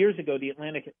 3 years ago, the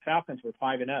Atlanta Falcons were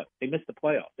 5-0. They missed the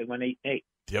playoffs. They went 8-8.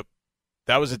 Yep.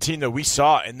 That was a team that we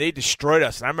saw, and they destroyed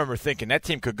us. And I remember thinking that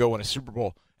team could go win a Super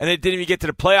Bowl. And they didn't even get to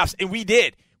the playoffs, and we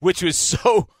did, which was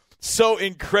so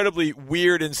incredibly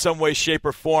weird in some way, shape,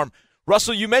 or form.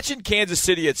 Russell, you mentioned Kansas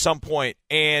City at some point,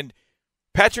 and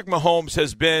Patrick Mahomes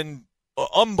has been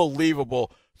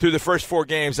unbelievable through the first 4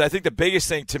 games. I think the biggest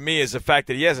thing to me is the fact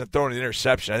that he hasn't thrown an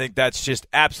interception. I think that's just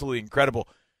absolutely incredible.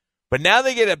 But now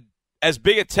they get as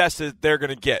big a test as they're going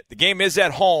to get. The game is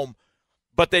at home,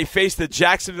 but they face the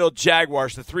Jacksonville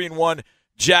Jaguars, the 3-1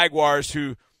 Jaguars,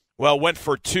 who, went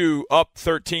for 2, up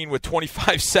 13 with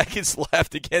 25 seconds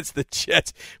left against the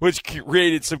Jets, which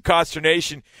created some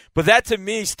consternation. But that, to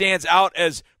me, stands out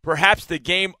as perhaps the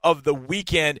game of the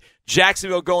weekend,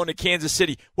 Jacksonville going to Kansas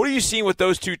City. What are you seeing with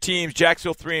those two teams,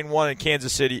 Jacksonville 3-1 and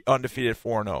Kansas City undefeated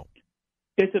 4-0?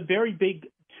 It's a very big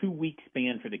 2-week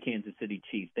span for the Kansas City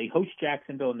Chiefs. They host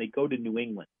Jacksonville and they go to New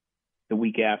England the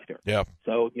week after. Yeah.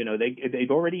 So,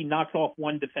 they've already knocked off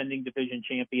one defending division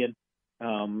champion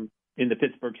in the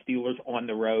Pittsburgh Steelers on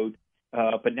the road.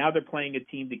 But now they're playing a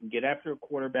team that can get after a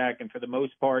quarterback and for the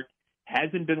most part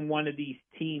hasn't been one of these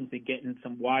teams that get in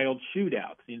some wild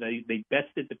shootouts. They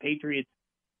bested the Patriots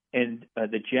and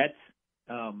the Jets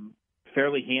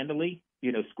fairly handily,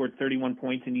 scored 31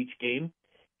 points in each game.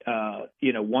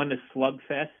 Won a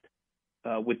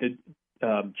slugfest with the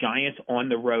Giants on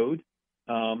the road,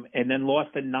 and then lost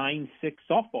a 9-6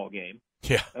 softball game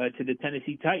to the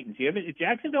Tennessee Titans.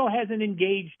 Jacksonville hasn't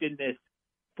engaged in this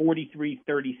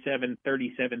 43-37,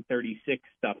 37-36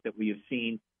 stuff that we have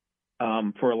seen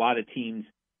for a lot of teams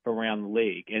around the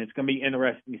league. And it's going to be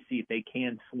interesting to see if they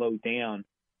can slow down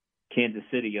Kansas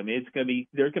City. there's going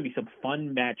to be some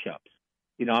fun matchups.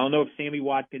 I don't know if Sammy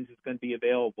Watkins is going to be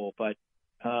available, but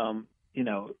I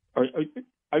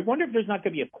wonder if there's not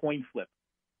going to be a coin flip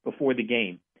before the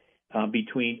game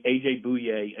between A.J.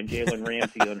 Bouye and Jalen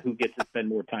Ramsey on who gets to spend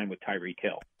more time with Tyreek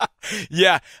Hill.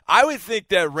 Yeah, I would think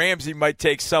that Ramsey might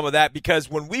take some of that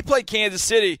because when we played Kansas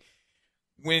City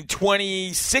in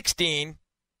 2016,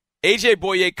 A.J.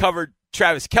 Bouye covered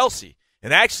Travis Kelce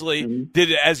and actually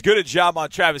did as good a job on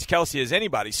Travis Kelce as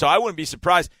anybody. So I wouldn't be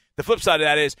surprised. The flip side of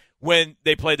that is when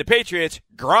they played the Patriots,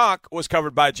 Gronk was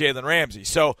covered by Jalen Ramsey.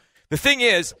 So the thing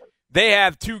is, they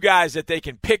have two guys that they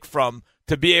can pick from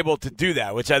to be able to do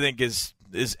that, which I think is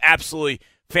absolutely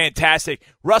fantastic.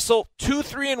 Russell, 2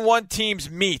 3-1 teams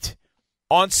meet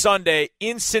on Sunday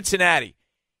in Cincinnati.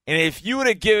 And if you would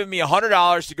have given me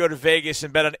 $100 to go to Vegas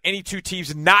and bet on any two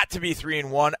teams not to be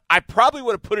 3-1, I probably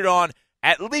would have put it on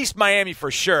at least Miami for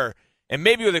sure, and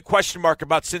maybe with a question mark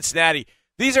about Cincinnati.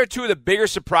 These are two of the bigger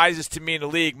surprises to me in the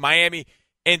league, Miami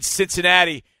and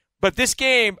Cincinnati. But this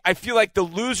game, I feel like the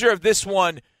loser of this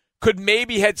one could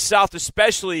maybe head south,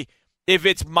 especially if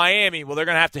it's Miami. Well, they're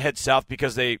going to have to head south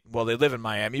because they live in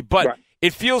Miami. But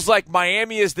It feels like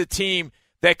Miami is the team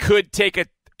that could take an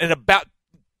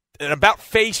about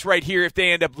face right here if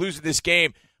they end up losing this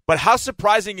game. But how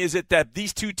surprising is it that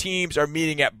these two teams are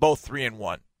meeting at both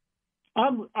 3-1?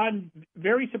 I'm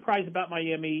very surprised about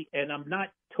Miami, and I'm not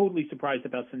totally surprised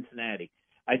about Cincinnati.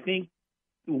 I think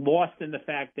lost in the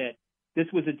fact that this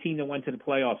was a team that went to the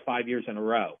playoffs 5 years in a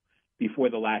row before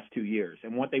the last 2 years.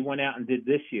 And what they went out and did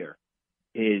this year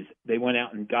is they went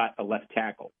out and got a left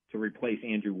tackle to replace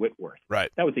Andrew Whitworth.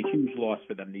 Right. That was a huge loss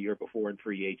for them the year before in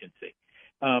free agency.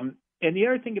 And the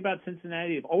other thing about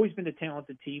Cincinnati, they've always been a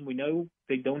talented team. We know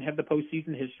they don't have the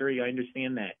postseason history. I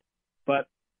understand that. But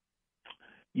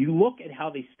you look at how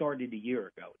they started a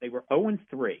year ago. They were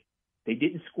 0-3. They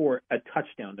didn't score a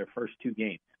touchdown their first two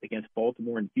games against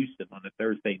Baltimore and Houston on a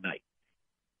Thursday night.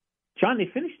 John, they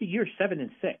finished the year 7-6.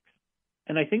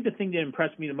 And I think the thing that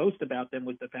impressed me the most about them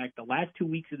was the fact the last 2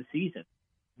 weeks of the season,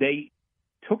 they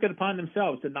took it upon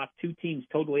themselves to knock two teams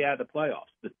totally out of the playoffs,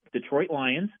 the Detroit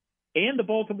Lions and the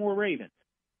Baltimore Ravens.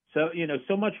 So,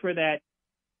 so much for that.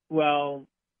 Well,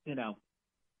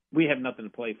 we have nothing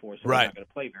to play for, so we're not going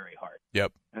to play very hard.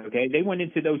 Yep. Okay. They went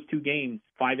into those two games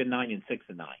 5-9 and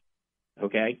 6-9.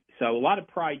 Okay. So a lot of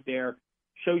pride there.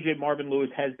 Shows you Marvin Lewis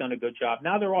has done a good job.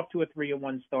 Now they're off to a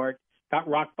 3-1 start. Got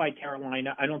rocked by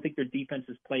Carolina. I don't think their defense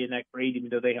is playing that great, even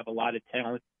though they have a lot of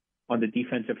talent on the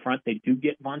defensive front. They do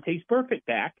get Vontaze Burfict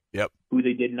back, who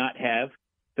they did not have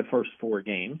the first four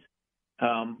games.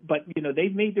 But,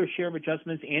 they've made their share of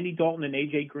adjustments. Andy Dalton and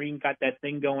A.J. Green got that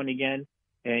thing going again.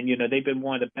 And, they've been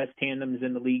one of the best tandems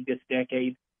in the league this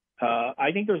decade.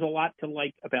 I think there's a lot to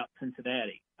like about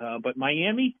Cincinnati. But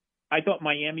Miami, I thought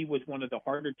Miami was one of the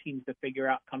harder teams to figure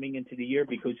out coming into the year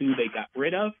because who they got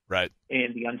rid of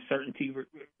and the uncertainty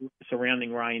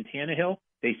surrounding Ryan Tannehill.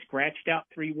 They scratched out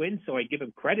 3 wins, so I give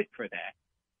them credit for that.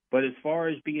 But as far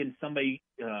as being somebody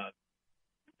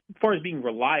as far as being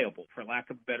reliable, for lack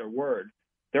of a better word,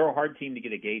 they're a hard team to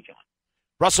get a gauge on.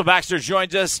 Russell Baxter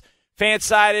joins us,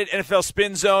 Fansided, NFL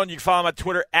Spin Zone. You can follow him on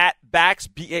Twitter at Bax,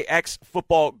 B-A-X,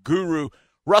 Football Guru.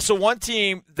 Russell, one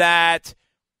team that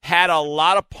had a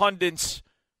lot of pundits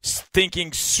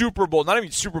thinking Super Bowl, not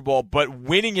even Super Bowl, but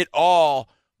winning it all,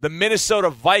 the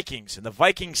Minnesota Vikings. And the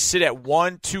Vikings sit at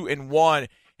 1-2-1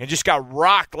 and just got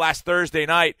rocked last Thursday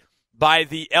night by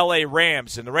the L.A.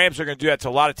 Rams. And the Rams are going to do that to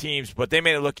a lot of teams, but they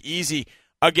made it look easy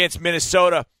against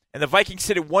Minnesota. And the Vikings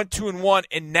sit at 1-2-1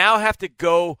 and now have to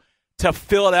go to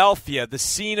Philadelphia, the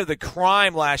scene of the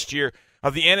crime last year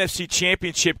of the NFC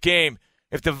Championship game.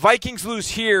 If the Vikings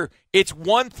lose here, it's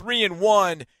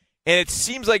 1-3-1, and it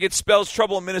seems like it spells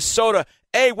trouble in Minnesota.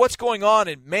 A, what's going on?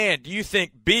 And, man, do you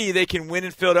think, B, they can win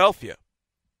in Philadelphia?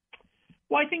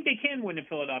 Well, I think they can win in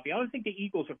Philadelphia. I don't think the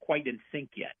Eagles are quite in sync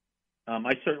yet.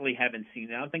 I certainly haven't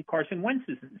seen it. I don't think Carson Wentz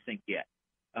is in sync yet.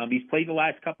 He's played the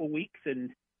last couple of weeks, and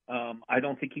I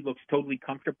don't think he looks totally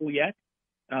comfortable yet.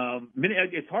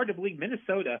 It's hard to believe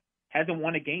Minnesota hasn't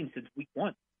won a game since week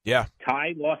 1. Yeah.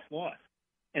 Tie, loss.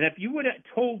 And if you would have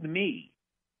told me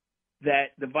that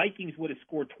the Vikings would have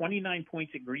scored 29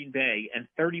 points at Green Bay and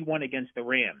 31 against the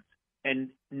Rams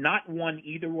and not won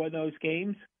either one of those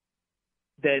games,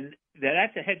 then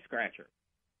that's a head-scratcher.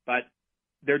 But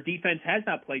their defense has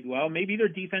not played well. Maybe their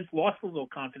defense lost a little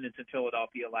confidence in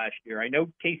Philadelphia last year. I know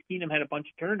Case Keenum had a bunch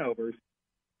of turnovers,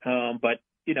 but,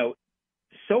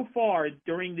 so far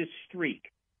during this streak,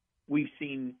 we've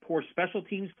seen poor special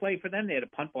teams play for them. They had a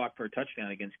punt block for a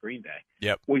touchdown against Green Bay.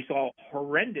 Yep. We saw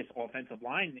horrendous offensive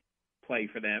line play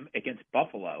for them against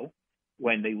Buffalo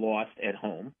when they lost at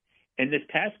home. And this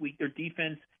past week, their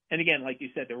defense, and again, like you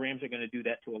said, the Rams are going to do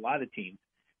that to a lot of teams.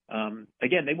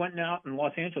 Again, they went out in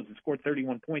Los Angeles and scored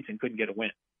 31 points and couldn't get a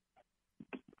win.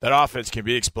 That offense can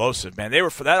be explosive, man.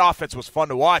 That offense was fun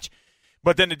to watch.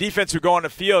 But then the defense would go on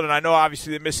the field, and I know obviously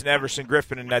they're missing Everson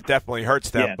Griffin, and that definitely hurts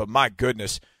them. Yeah. But my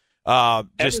goodness.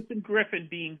 Everson Griffin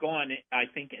being gone, I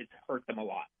think it's hurt them a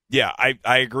lot. Yeah,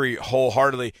 I agree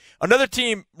wholeheartedly. Another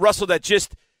team, Russell, that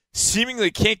just seemingly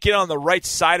can't get on the right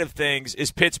side of things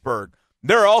is Pittsburgh.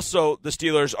 They're also, the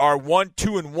Steelers, are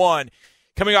 1-2-1,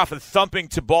 coming off of thumping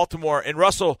to Baltimore. And,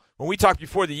 Russell, when we talked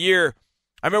before the year,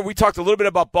 I remember we talked a little bit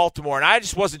about Baltimore, and I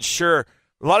just wasn't sure.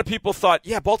 A lot of people thought,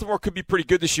 yeah, Baltimore could be pretty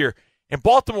good this year. And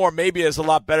Baltimore maybe is a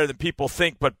lot better than people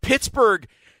think, but Pittsburgh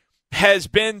has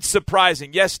been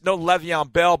surprising. Yes, no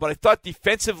Le'Veon Bell, but I thought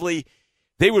defensively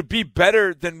they would be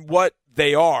better than what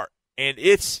they are, and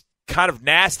it's kind of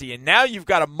nasty. And now you've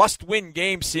got a must-win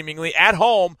game seemingly at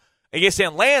home against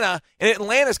Atlanta, and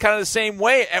Atlanta's kind of the same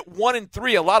way at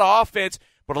 1-3. A lot of offense,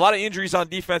 but a lot of injuries on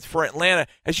defense for Atlanta.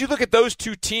 As you look at those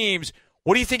two teams,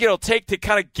 what do you think it'll take to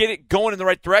kind of get it going in the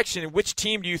right direction, and which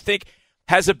team do you think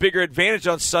has a bigger advantage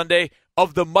on Sunday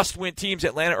of the must-win teams,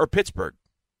 Atlanta or Pittsburgh?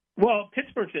 Well,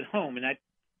 Pittsburgh's at home, and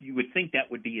you would think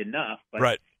that would be enough. But,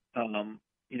 right.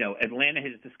 Atlanta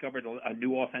has discovered a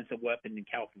new offensive weapon in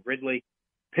Calvin Ridley.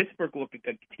 Pittsburgh looked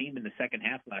like a team in the second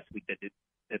half last week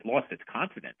that lost its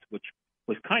confidence, which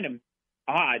was kind of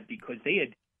odd because they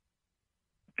had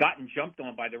gotten jumped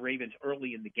on by the Ravens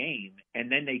early in the game,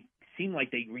 and then they seemed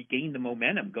like they regained the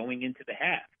momentum going into the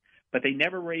half. But they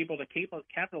never were able to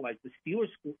capitalize. The Steelers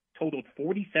totaled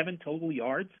 47 total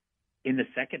yards in the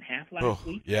second half last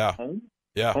week at home.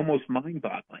 Yeah. Almost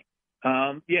mind-boggling.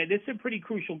 This is a pretty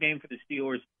crucial game for the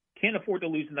Steelers. Can't afford to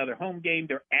lose another home game.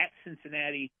 They're at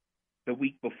Cincinnati the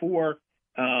week before.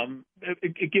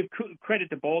 Give credit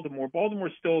to Baltimore.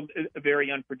 Baltimore's still a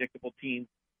very unpredictable team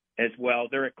as well.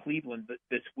 They're at Cleveland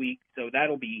this week, so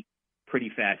that'll be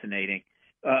pretty fascinating.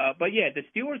 The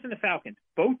Steelers and the Falcons,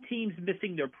 both teams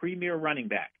missing their premier running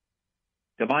back.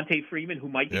 Devontae Freeman, who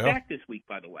might be back this week,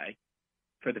 by the way,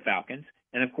 for the Falcons.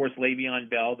 And, of course, Le'Veon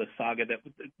Bell, the saga that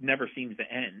never seems to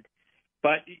end.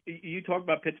 But you talk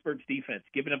about Pittsburgh's defense,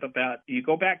 giving up you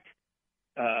go back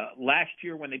last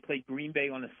year when they played Green Bay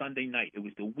on a Sunday night. It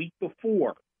was the week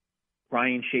before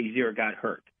Ryan Shazier got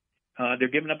hurt. They're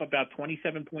giving up about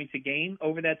 27 points a game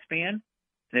over that span.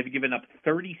 And they've given up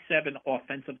 37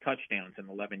 offensive touchdowns in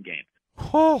 11 games.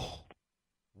 Oh,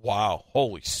 wow.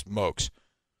 Holy smokes.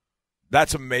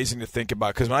 That's amazing to think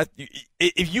about, because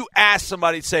if you ask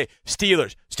somebody to say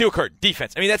Steelers, steel curtain,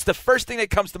 defense, I mean, that's the first thing that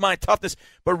comes to mind, toughness,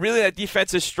 but really that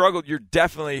defense has struggled. You're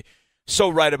definitely so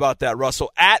right about that,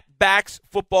 Russell. At Bax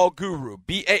Football Guru,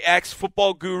 BAX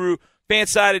Football Guru,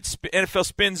 fan-sided NFL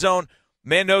Spin Zone,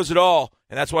 man knows it all,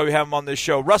 and that's why we have him on this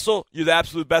show. Russell, you're the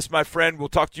absolute best, my friend. We'll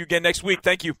talk to you again next week.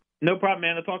 Thank you. No problem,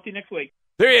 man. I'll talk to you next week.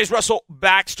 There he is, Russell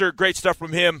Baxter. Great stuff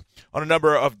from him on a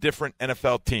number of different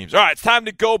NFL teams. All right, it's time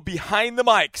to go behind the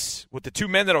mics with the two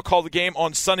men that will call the game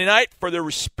on Sunday night for their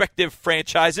respective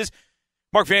franchises.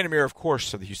 Mark Vandermeer, of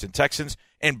course, of the Houston Texans,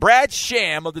 and Brad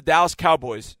Sham of the Dallas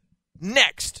Cowboys.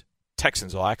 Next,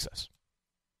 Texans All Access.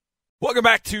 Welcome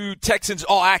back to Texans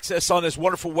All Access on this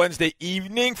wonderful Wednesday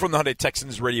evening from the Hyundai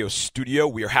Texans radio studio.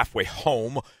 We are halfway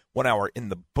home, 1 hour in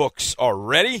the books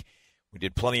already. We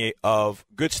did plenty of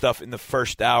good stuff in the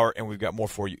first hour, and we've got more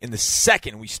for you in the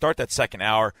second. We start that second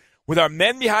hour with our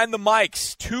men behind the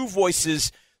mics, two voices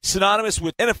synonymous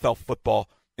with NFL football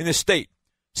in the state.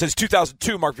 Since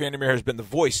 2002, Mark Vandermeer has been the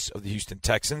voice of the Houston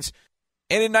Texans.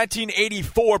 And in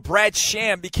 1984, Brad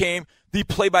Sham became the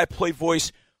play-by-play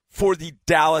voice for the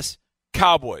Dallas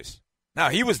Cowboys. Now,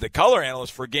 he was the color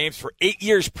analyst for games for 8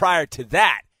 years prior to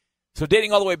that. So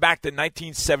dating all the way back to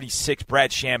 1976,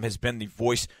 Brad Sham has been the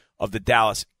voice of the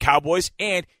Dallas Cowboys,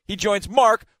 and he joins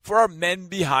Mark for our men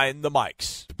behind the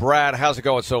mics. Brad, how's it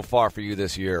going so far for you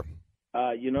this year?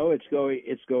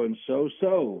 It's going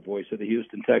so. Voice of the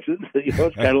Houston Texans.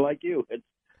 It's kind of like you.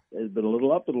 It's been a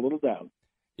little up and a little down.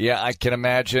 Yeah, I can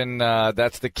imagine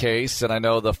that's the case, and I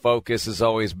know the focus is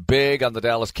always big on the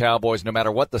Dallas Cowboys, no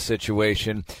matter what the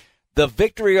situation. The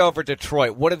victory over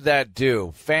Detroit, what did that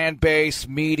do? Fan base,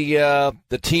 media,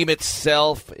 the team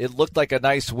itself, it looked like a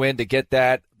nice win to get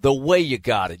that the way you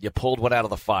got it. You pulled one out of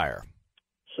the fire.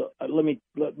 So let me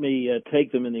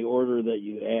take them in the order that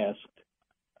you asked.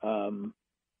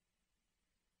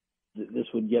 This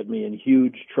would get me in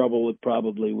huge trouble. It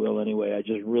probably will anyway. I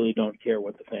just really don't care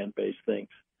what the fan base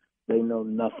thinks. They know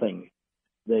nothing.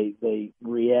 They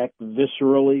react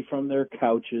viscerally from their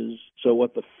couches. So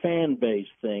what the fan base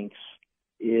thinks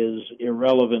is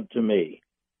irrelevant to me.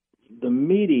 The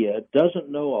media doesn't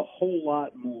know a whole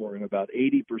lot more in about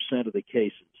 80% of the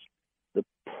cases. The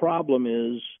problem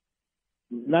is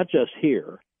not just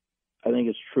here. I think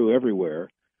it's true everywhere.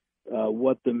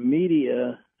 What the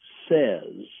media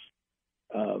says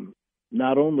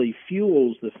not only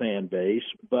fuels the fan base,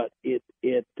 but it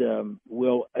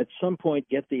will at some point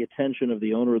get the attention of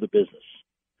the owner of the business.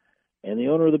 And the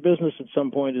owner of the business at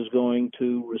some point is going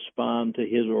to respond to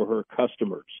his or her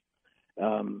customers.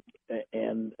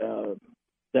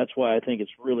 That's why I think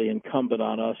it's really incumbent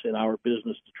on us in our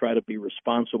business to try to be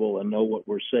responsible and know what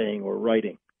we're saying or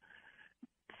writing.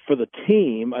 For the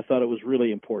team, I thought it was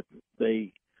really important.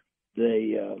 They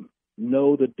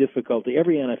know the difficulty.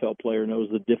 Every NFL player knows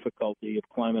the difficulty of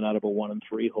climbing out of a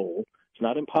 1-3 hole. It's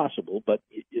not impossible, but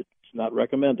it's not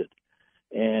recommended.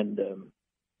 And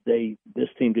this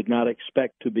team did not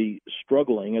expect to be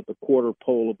struggling at the quarter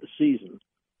pole of the season.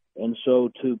 And so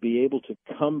to be able to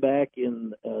come back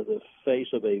in the face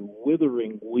of a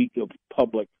withering week of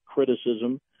public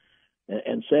criticism,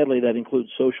 and sadly that includes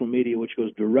social media, which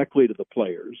goes directly to the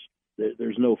players.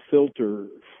 There's no filter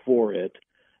for it.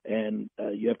 And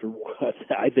you have to,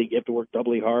 I think you have to work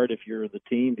doubly hard if you're the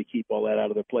team to keep all that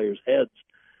out of the players' heads.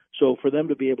 So for them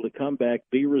to be able to come back,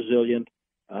 be resilient,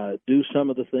 do some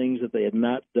of the things that they had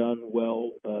not done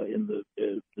well in the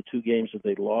two games that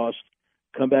they lost,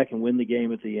 come back and win the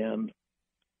game at the end.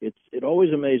 It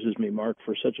always amazes me, Mark,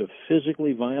 for such a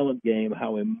physically violent game,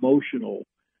 how emotional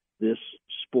this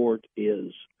sport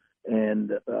is.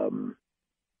 And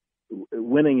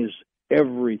winning is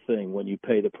everything when you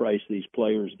pay the price these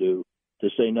players do, to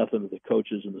say nothing of the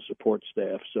coaches and the support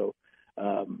staff. So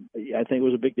I think it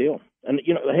was a big deal. And,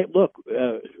 hey, look,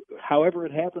 however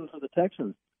it happened for the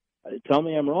Texans, tell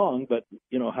me I'm wrong, but,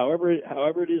 however it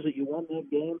is that you won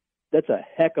that game, that's a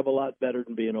heck of a lot better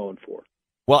than being 0-4.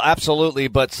 Well, absolutely,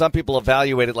 but some people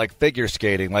evaluate it like figure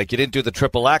skating. Like, you didn't do the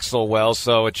triple axel well,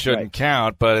 so it shouldn't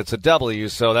count, but it's a W,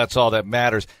 so that's all that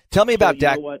matters. Tell me about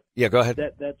Dak. Know what? Yeah, go ahead.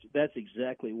 That's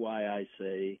exactly why I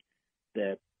say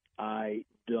that I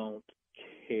don't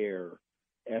care.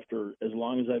 After as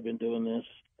long as I've been doing this,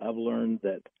 I've learned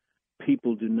that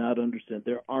people do not understand.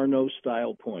 There are no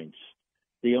style points.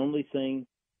 The only thing,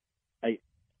 I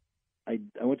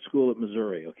went to school at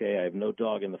Missouri. Okay, I have no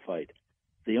dog in the fight.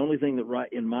 The only thing that,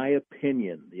 in my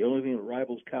opinion, the only thing that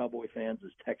rivals Cowboy fans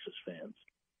is Texas fans.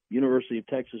 University of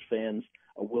Texas fans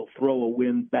will throw a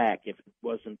win back if it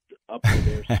wasn't up to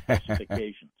their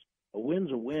specifications. A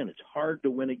win's a win. It's hard to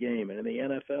win a game, and in the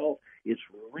NFL, it's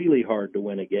really hard to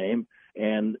win a game.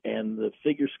 And the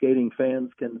figure skating fans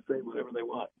can say whatever they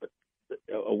want, but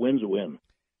a win's a win.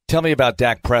 Tell me about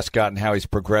Dak Prescott and how he's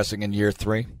progressing in year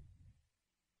 3.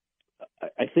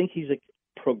 I think he's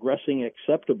progressing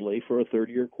acceptably for a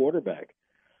third-year quarterback.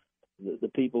 The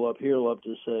people up here love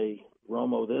to say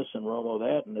Romo this and Romo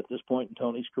that, and at this point in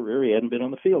Tony's career, he hadn't been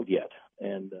on the field yet.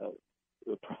 And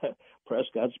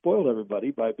Prescott spoiled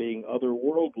everybody by being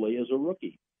otherworldly as a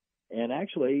rookie. And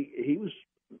actually, he was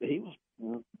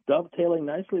dovetailing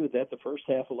nicely with that the first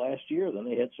half of last year. Then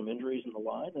they had some injuries in the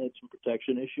line. They had some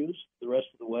protection issues the rest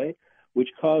of the way, which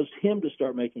caused him to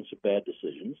start making some bad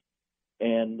decisions.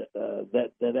 And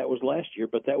that was last year,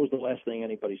 but that was the last thing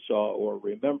anybody saw or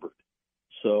remembered.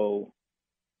 So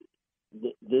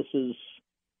this is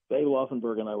Dave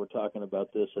Laufenberg and I were talking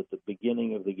about this at the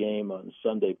beginning of the game on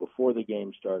Sunday before the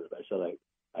game started. I said,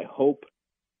 I hope,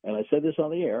 and I said this on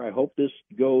the air, I hope this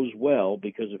goes well,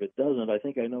 because if it doesn't, I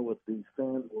think I know what these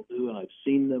fans will do, and I've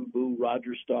seen them boo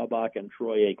Roger Staubach and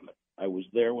Troy Aikman. I was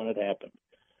there when it happened.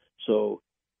 So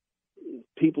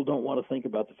people don't want to think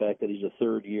about the fact that he's a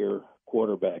third-year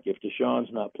quarterback. If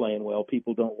Deshaun's not playing well,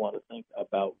 people don't want to think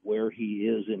about where he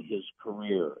is in his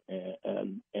career.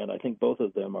 And I think both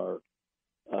of them are,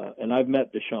 and I've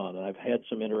met Deshaun, and I've had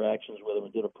some interactions with him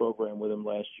and did a program with him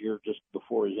last year just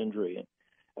before his injury. And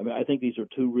I mean, I think these are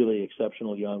two really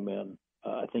exceptional young men.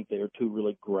 I think they are two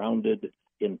really grounded,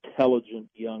 intelligent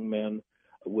young men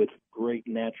with great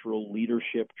natural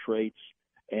leadership traits,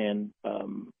 and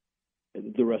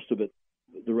the rest of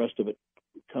it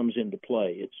comes into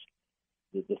play. It's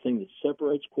the thing that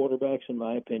separates quarterbacks, in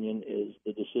my opinion, is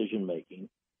the decision making,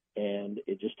 and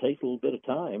it just takes a little bit of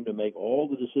time to make all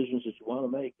the decisions that you want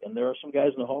to make. And there are some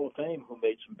guys in the Hall of Fame who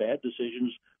made some bad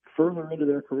decisions further into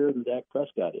their career than Dak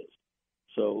Prescott is.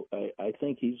 So I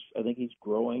think he's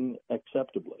growing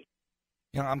acceptably.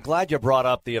 I'm glad you brought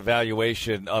up the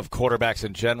evaluation of quarterbacks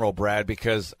in general, Brad,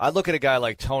 because I look at a guy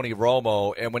like Tony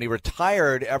Romo, and when he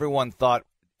retired, everyone thought,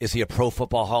 is he a Pro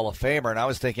Football Hall of Famer? And I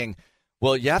was thinking,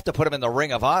 well, you have to put him in the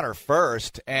Ring of Honor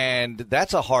first, and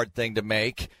that's a hard thing to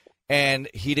make. And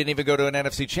he didn't even go to an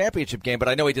NFC Championship game, but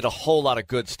I know he did a whole lot of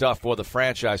good stuff for the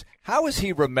franchise. How is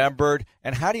he remembered,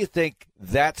 and how do you think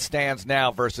that stands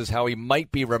now versus how he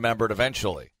might be remembered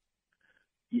eventually?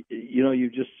 You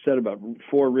just said about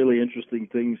 4 really interesting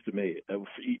things to me.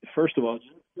 First of all,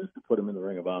 just to put him in the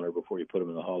Ring of Honor before you put him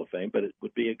in the Hall of Fame, but it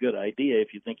would be a good idea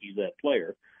if you think he's that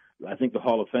player. I think the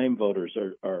Hall of Fame voters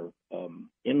are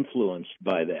influenced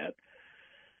by that.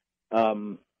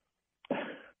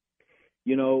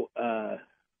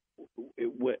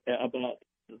 About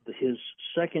his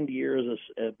second year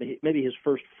maybe his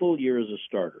first full year as a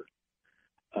starter,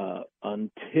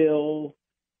 until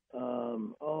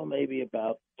maybe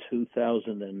about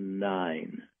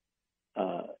 2009,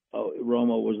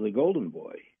 Romo was the golden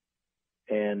boy.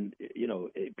 And,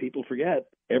 people forget,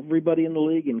 everybody in the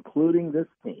league, including this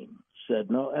team, said,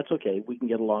 no, that's okay, we can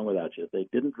get along without you. They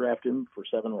didn't draft him for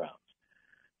 7 rounds.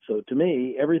 So to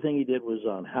me, everything he did was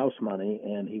on house money,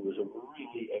 and he was a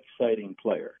really exciting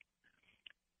player.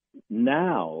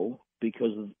 Now,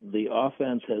 because the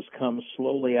offense has come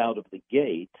slowly out of the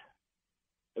gate,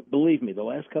 believe me, the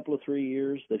last couple of 3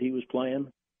 years that he was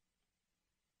playing,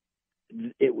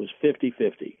 it was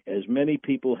 50-50. As many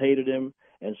people hated him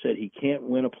and said he can't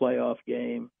win a playoff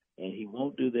game, and he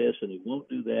won't do this, and he won't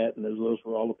do that, and those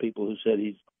were all the people who said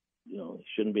he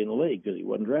shouldn't be in the league because he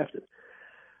wasn't drafted.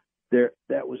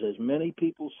 That was as many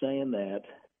people saying that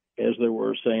as there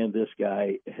were saying this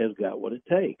guy has got what it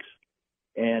takes.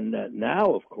 And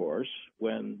now, of course,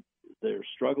 when they're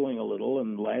struggling a little,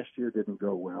 and last year didn't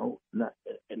go well, not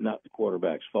the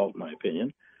quarterback's fault, in my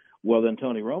opinion, well, then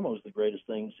Tony Romo is the greatest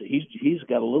thing. So he's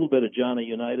got a little bit of Johnny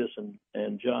Unitas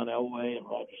and John Elway and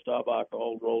Roger Staubach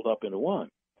all rolled up into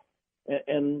one.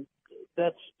 And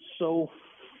that's so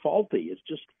faulty. It's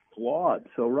just flawed.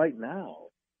 So right now,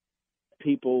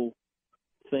 people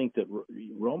think that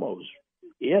Romo's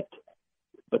it,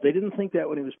 but they didn't think that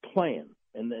when he was playing.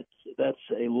 And that's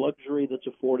a luxury that's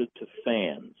afforded to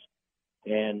fans.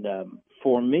 And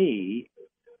for me,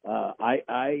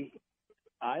 I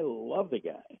love the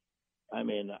guy. I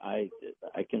mean, I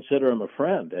consider him a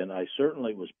friend, and I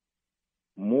certainly was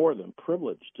more than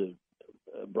privileged to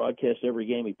broadcast every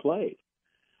game he played.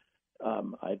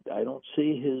 I don't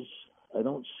see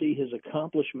his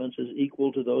accomplishments as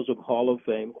equal to those of Hall of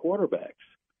Fame quarterbacks.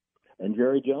 And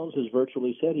Jerry Jones has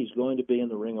virtually said he's going to be in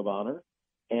the Ring of Honor,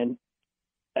 and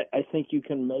I think you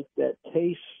can make that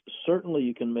case. Certainly,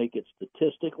 you can make it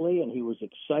statistically, and he was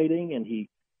exciting, and he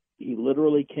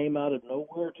literally came out of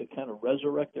nowhere to kind of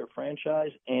resurrect their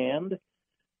franchise. And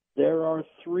there are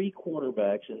 3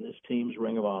 quarterbacks in this team's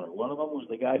Ring of Honor. One of them was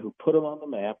the guy who put him on the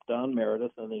map, Don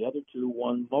Meredith, and the other 2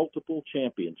 won multiple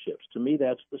championships. To me,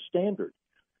 that's the standard.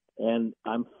 And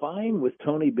I'm fine with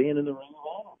Tony being in the Ring of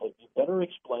Honor, but you better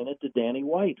explain it to Danny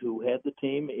White, who had the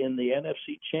team in the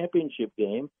NFC Championship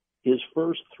game his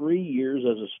first 3 years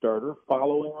as a starter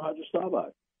following Roger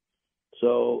Staubach.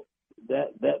 So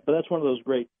but that's one of those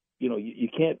great, you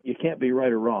can't be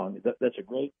right or wrong. That's a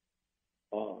great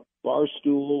bar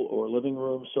stool or living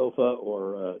room sofa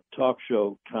or talk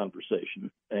show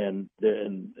conversation, and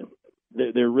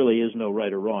there really is no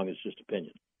right or wrong. It's just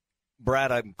opinion.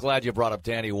 Brad, I'm glad you brought up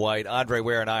Danny White. Andre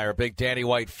Ware and I are big Danny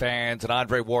White fans, and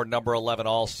Andre wore number 11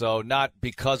 also, not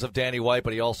because of Danny White,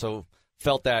 but he also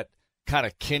felt that kind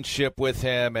of kinship with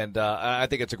him, and I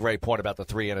think it's a great point about the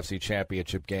 3 NFC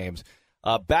Championship games.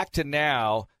 Back to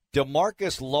now,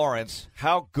 DeMarcus Lawrence,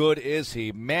 how good is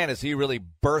he? Man, is he really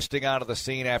bursting out of the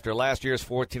scene after last year's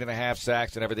 14.5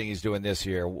 sacks and everything he's doing this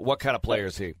year? What kind of player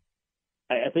is he?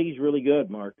 I think he's really good,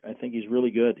 Mark. I think he's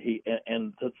really good.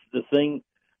 And that's the thing,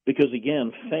 because,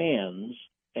 again, fans,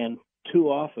 and too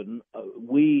often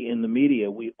we in the media,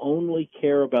 we only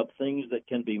care about things that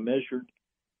can be measured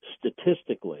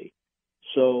statistically.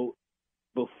 So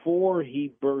before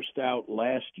he burst out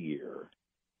last year,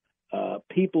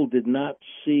 people did not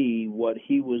see what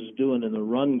he was doing in the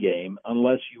run game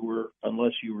unless you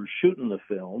were shooting the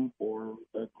film or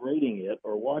grading it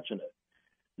or watching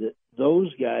it.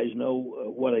 Those guys know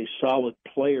what a solid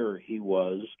player he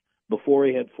was before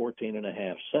he had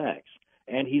 14.5 sacks,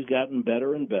 and he's gotten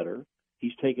better and better.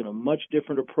 He's taken a much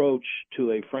different approach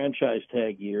to a franchise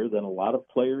tag year than a lot of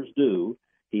players do.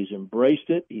 He's embraced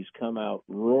it. He's come out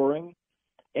roaring,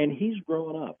 and he's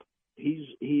grown up.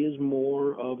 He is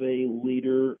more of a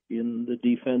leader in the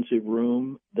defensive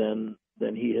room than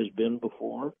he has been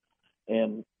before,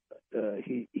 and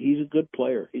he's a good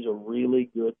player. He's a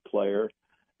really good player,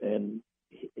 and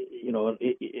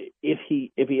if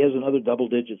he has another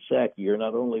double-digit sack year,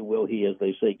 not only will he, as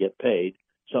they say, get paid.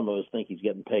 Some of us think he's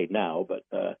getting paid now, but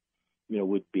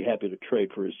we'd be happy to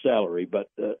trade for his salary. But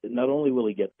not only will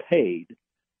he get paid,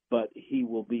 but he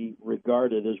will be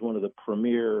regarded as one of the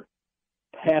premier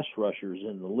pass rushers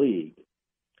in the league.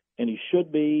 And he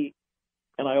should be,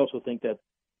 and I also think that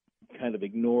kind of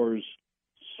ignores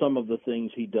some of the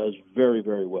things he does very,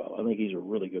 very well. I think he's a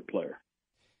really good player.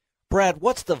 Brad,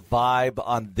 what's the vibe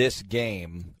on this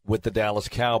game with the Dallas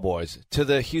Cowboys? To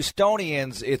the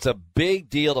Houstonians, it's a big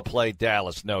deal to play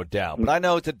Dallas, no doubt. But I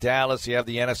know to Dallas, you have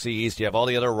the NFC East, you have all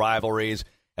the other rivalries,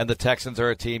 and the Texans are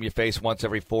a team you face once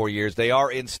every 4 years. They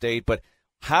are in-state, but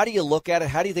how do you look at it?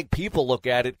 How do you think people look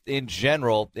at it in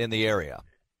general in the area?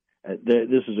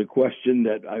 This is a question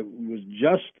that I was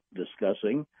just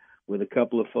discussing with a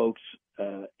couple of folks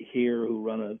here who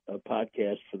run a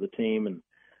podcast for the team,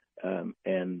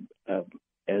 and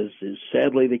as is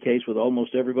sadly the case with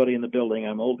almost everybody in the building,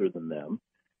 I'm older than them.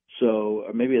 So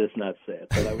maybe that's not sad,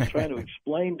 but I was trying to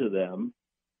explain to them.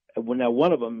 Now,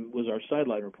 one of them was our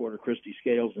sideline reporter, Christy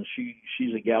Scales, and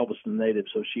she's a Galveston native,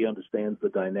 so she understands the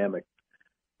dynamic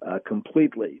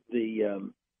completely. The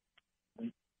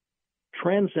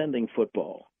transcending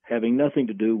football, having nothing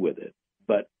to do with it,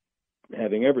 but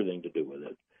having everything to do with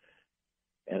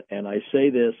it. And I say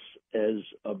this as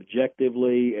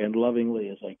objectively and lovingly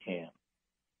as I can.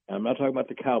 I'm not talking about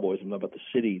the Cowboys. I'm talking about the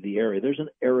city, the area. There's an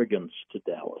arrogance to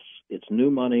Dallas. It's new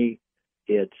money.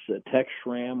 It's Tex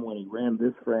Schramm, when he ran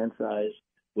this franchise,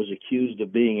 was accused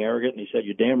of being arrogant, and he said,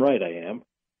 "You're damn right I am,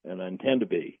 and I intend to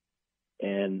be."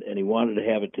 And he wanted to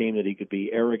have a team that he could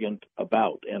be arrogant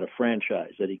about, and a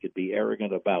franchise that he could be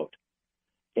arrogant about.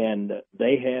 And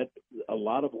they had a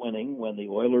lot of winning when the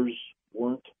Oilers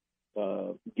weren't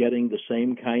getting the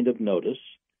same kind of notice.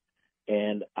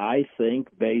 And I think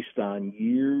based on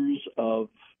years of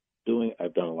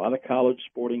I've done a lot of college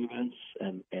sporting events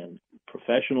and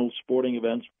professional sporting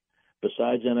events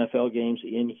besides NFL games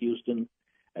in Houston.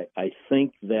 I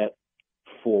think that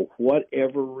for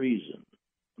whatever reason,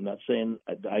 I'm not saying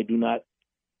I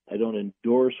don't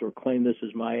endorse or claim this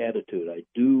is my attitude. I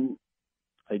do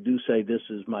say this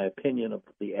is my opinion of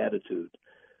the attitude.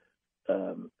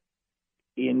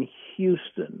 In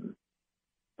Houston,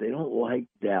 they don't like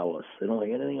Dallas. They don't like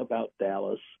anything about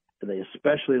Dallas, and they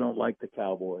especially don't like the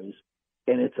Cowboys.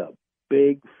 And it's a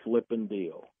big flipping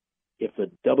deal if the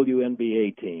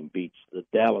WNBA team beats the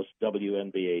Dallas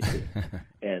WNBA team.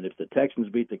 And if the Texans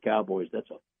beat the Cowboys, that's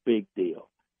a big deal.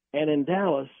 And in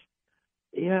Dallas,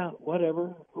 yeah,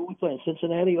 whatever. Who are we playing?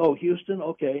 Cincinnati? Oh, Houston?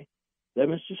 Okay.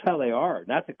 That's just how they are.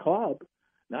 Not the club,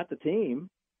 not the team,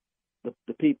 the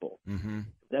people. Mm-hmm.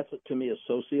 That's, to me, a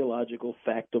sociological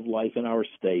fact of life in our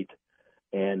state.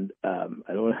 And I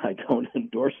don't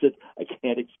endorse it. I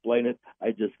can't explain it.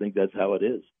 I just think that's how it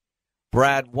is.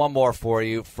 Brad, one more for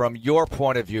you. From your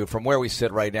point of view, from where we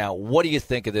sit right now, what do you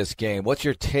think of this game? What's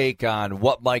your take on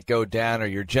what might go down or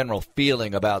your general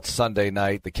feeling about Sunday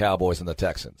night, the Cowboys and the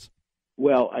Texans?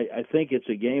 Well, I think it's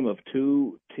a game of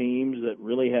two teams that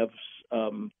really have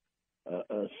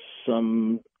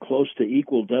some close to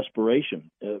equal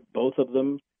desperation. Both of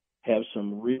them have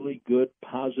some really good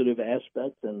positive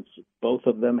aspects, and both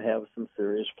of them have some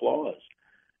serious flaws.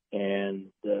 And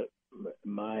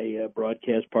my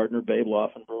broadcast partner, Babe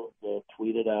Laufenberg,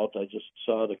 tweeted out, I just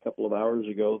saw it a couple of hours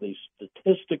ago, the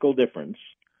statistical difference.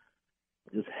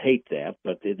 I just hate that,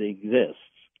 but it exists.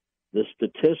 The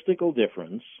statistical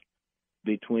difference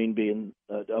between being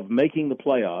of making the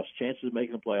playoffs, chances of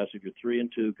making the playoffs if you're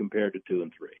 3-2 compared to 2-3.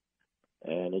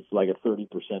 And it's like a 30%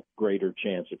 greater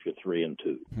chance if you're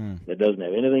 3-2. That doesn't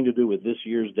have anything to do with this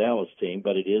year's Dallas team,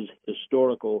 but it is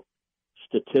historical,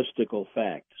 statistical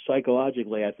fact.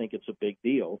 Psychologically, I think it's a big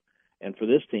deal. And for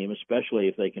this team, especially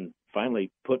if they can finally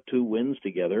put 2 wins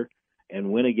together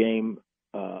and win a game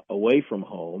away from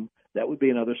home, that would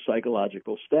be another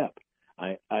psychological step.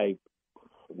 I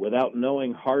without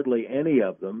knowing hardly any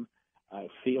of them, I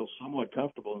feel somewhat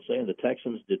comfortable in saying the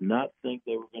Texans did not think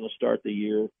they were going to start the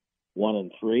year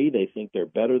 1-3. They think they're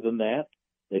better than that.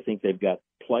 They think they've got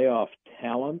playoff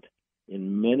talent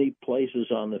in many places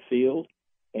on the field,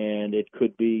 and it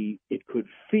could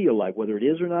feel like, whether it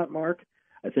is or not, Mark,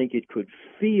 I think it could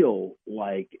feel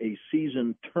like a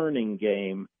season-turning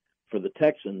game for the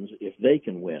Texans if they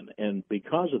can win. And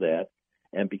because of that,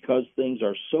 and because things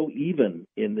are so even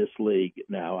in this league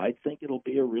now, I think it'll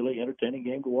be a really entertaining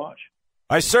game to watch.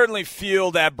 I certainly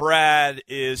feel that Brad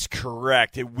is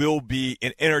correct. It will be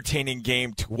an entertaining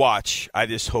game to watch. I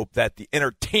just hope that the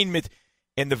entertainment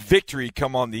and the victory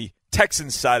come on the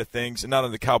Texans side of things and not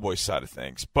on the Cowboys side of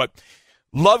things. But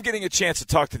love getting a chance to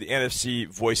talk to the NFC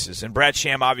voices. And Brad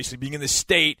Sham, obviously, being in the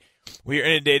state, we are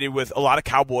inundated with a lot of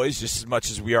Cowboys just as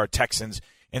much as we are Texans.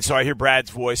 And so I hear Brad's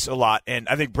voice a lot. And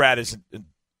I think Brad is an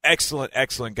excellent,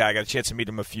 excellent guy. I got a chance to meet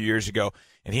him a few years ago,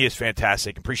 and he is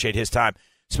fantastic. Appreciate his time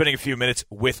spending a few minutes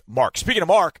with Mark. Speaking of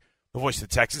Mark, the voice of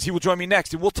the Texans, he will join me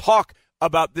next, and we'll talk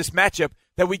about this matchup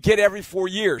that we get every 4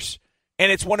 years.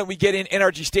 And it's one that we get in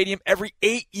NRG Stadium every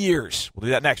 8 years. We'll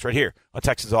do that next right here on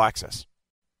Texans All Access.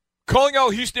 Calling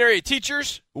all Houston area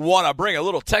teachers who want to bring a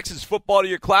little Texas football to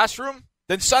your classroom?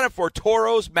 Then sign up for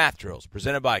Toro's Math Drills,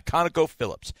 presented by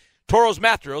ConocoPhillips. Toro's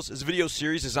Math Drills is a video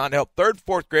series designed to help 3rd and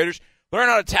 4th graders learn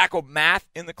how to tackle math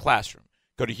in the classroom.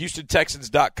 Go to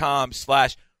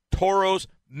HoustonTexans.com/Toro's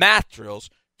Math Drills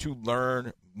to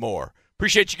learn more.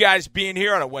 Appreciate you guys being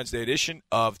here on a Wednesday edition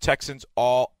of Texans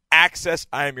All Access.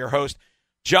 I am your host,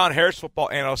 John Harris, football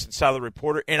analyst and sideline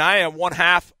reporter, and I am one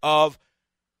half of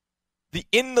the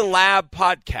In the Lab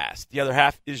podcast. The other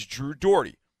half is Drew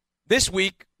Doherty. This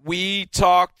week, we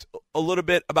talked a little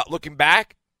bit about looking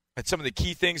back at some of the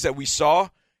key things that we saw,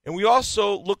 and we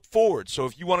also looked forward. So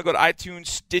if you want to go to iTunes,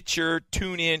 Stitcher,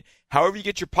 TuneIn, however you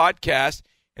get your podcast,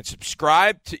 and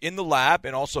subscribe to In the Lab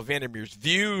and also Vandermeer's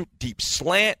View, Deep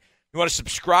Slant. You want to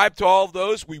subscribe to all of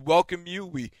those, we welcome you.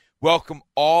 We welcome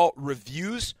all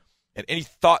reviews and any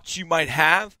thoughts you might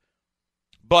have.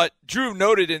 But Drew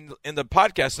noted in the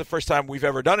podcast, the first time we've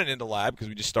ever done it in the lab, because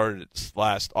we just started it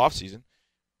last offseason,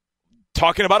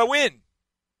 talking about a win.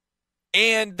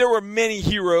 And there were many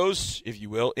heroes, if you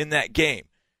will, in that game.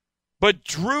 But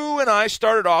Drew and I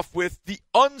started off with the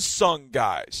unsung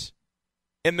guys.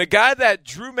 And the guy that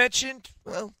Drew mentioned,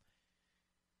 well,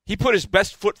 he put his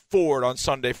best foot forward on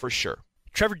Sunday for sure.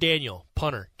 Trevor Daniel,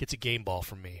 punter, gets a game ball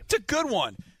from me. It's a good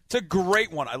one. It's a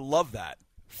great one. I love that.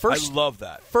 I love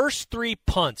that. First 3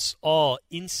 punts all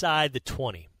inside the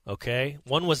 20, okay?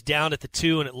 One was down at the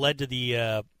 2, and it led to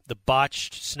the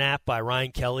botched snap by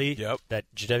Ryan Kelly that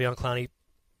Jadeveon Clowney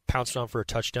pounced on for a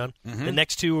touchdown. Mm-hmm. The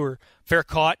next two were fair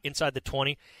caught inside the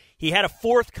 20. He had a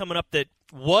fourth coming up that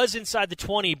was inside the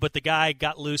 20, but the guy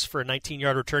got loose for a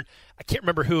 19-yard return. I can't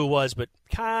remember who it was, but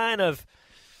kind of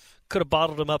could have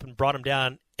bottled him up and brought him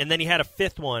down. And then he had a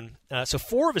fifth one. So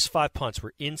 4 of his 5 punts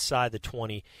were inside the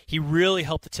 20. He really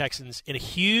helped the Texans in a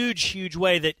huge, huge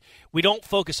way that we don't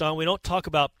focus on, we don't talk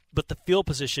about, but the field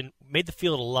position made the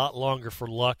field a lot longer for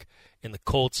Luck and the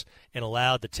Colts and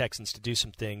allowed the Texans to do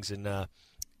some things. And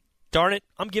darn it,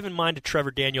 I'm giving mine to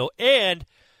Trevor Daniel. And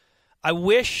I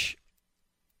wish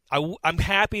I'm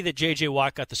happy that J.J.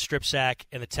 Watt got the strip sack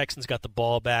and the Texans got the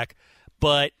ball back.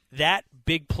 But that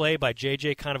big play by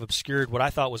J.J. kind of obscured what I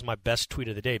thought was my best tweet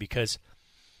of the day, because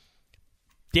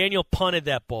Daniel punted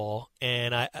that ball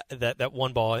and that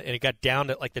one ball, and it got down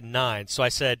to like the 9. So I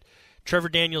said, Trevor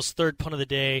Daniel's third punt of the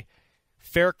day,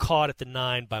 fair caught at the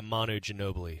 9 by Manu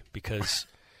Ginobili, because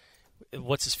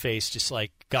what's his face just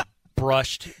like got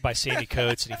brushed by Sandy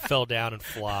Coates and he fell down and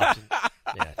flopped. And,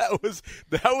 yeah. That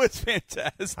was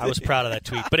fantastic. I was proud of that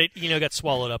tweet, but it got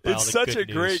swallowed up by all the It's such good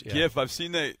a great news. GIF. I've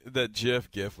seen that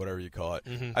GIF, whatever you call it.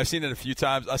 Mm-hmm. I've seen it a few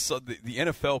times. I saw the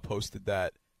NFL posted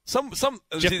that. Jeff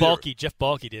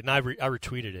Balke did, and I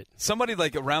retweeted it. Somebody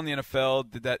like around the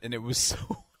NFL did that, and it was so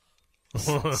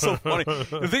funny.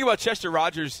 The thing about Chester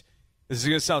Rogers, this is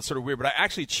going to sound sort of weird, but I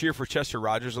actually cheer for Chester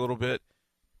Rogers a little bit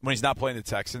when he's not playing the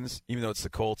Texans, even though it's the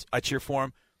Colts. I cheer for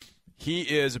him. He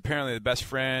is apparently the best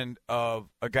friend of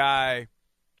a guy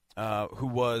who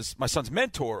was my son's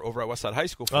mentor over at Westside High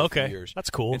School for a few years. That's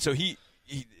cool. And so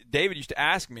David used to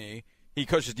ask me, he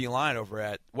coaches D-line over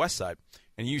at Westside,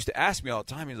 and he used to ask me all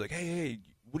the time. He was like, hey,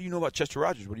 what do you know about Chester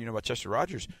Rogers? What do you know about Chester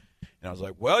Rogers? And I was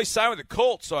like, well, he signed with the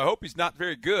Colts, so I hope he's not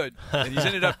very good. And he's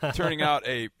ended up turning out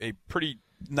a pretty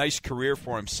nice career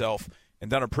for himself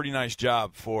and done a pretty nice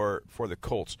job for the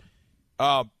Colts.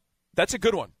 That's a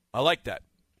good one. I like that.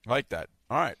 All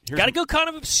right, got to go kind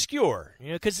of obscure,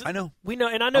 because I know we know,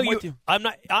 and I know you. I'm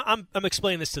not. I'm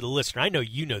explaining this to the listener. I know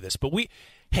you know this, but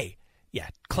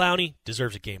Clowney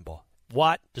deserves a game ball.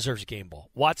 Watt deserves a game ball.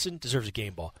 Watson deserves a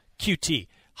game ball. QT,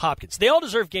 Hopkins, they all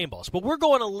deserve game balls. But we're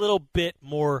going a little bit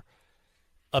more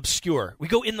obscure. We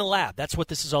go in the lab. That's what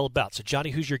this is all about. So,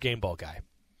 Johnny, who's your game ball guy?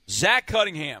 Zach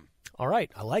Cunningham. All right,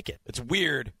 I like it. It's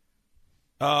weird.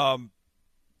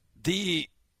 The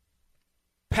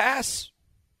pass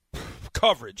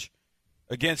coverage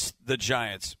against the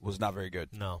Giants was not very good.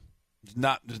 No. It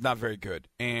was not very good.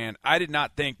 And I did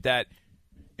not think that,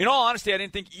 in all honesty, I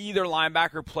didn't think either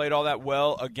linebacker played all that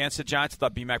well against the Giants. I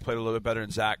thought BMAC played a little bit better than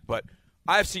Zach, but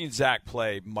I've seen Zach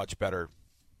play much better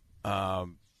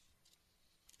in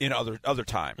other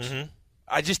times. Mm-hmm.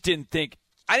 I didn't think,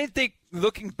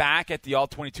 looking back at the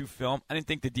All-22 film, I didn't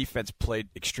think the defense played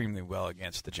extremely well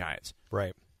against the Giants.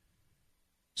 Right.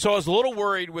 So I was a little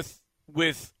worried with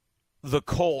the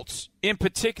Colts, in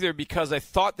particular because I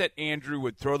thought that Andrew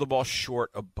would throw the ball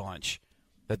short a bunch,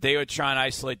 that they would try and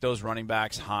isolate those running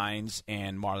backs, Hines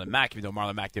and Marlon Mack, even though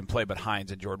Marlon Mack didn't play, but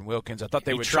Hines and Jordan Wilkins. I thought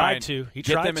they would try and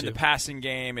get them in the passing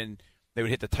game, and they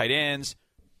would hit the tight ends.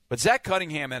 But Zach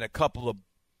Cunningham had a couple of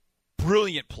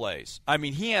brilliant plays. I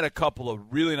mean, he had a couple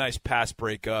of really nice pass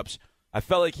breakups. I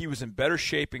felt like he was in better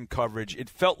shape in coverage.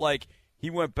 It felt like he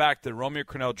went back to the Romeo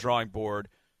Crennel drawing board,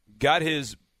 got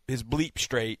his bleep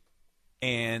straight,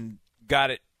 and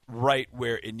got it right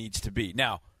where it needs to be.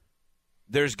 Now,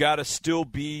 there's got to still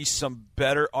be some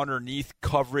better underneath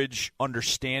coverage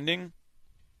understanding,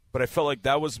 but I felt like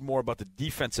that was more about the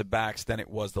defensive backs than it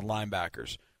was the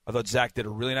linebackers. I thought Zach did a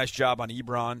really nice job on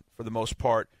Ebron for the most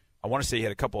part. I want to say he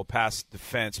had a couple of pass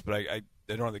defense, but I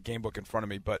don't have the game book in front of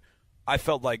me, but I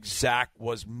felt like Zach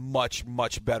was much,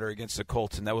 much better against the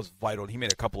Colts, and that was vital. He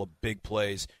made a couple of big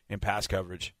plays in pass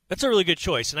coverage. That's a really good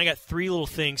choice, and I got 3 little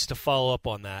things to follow up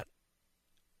on that.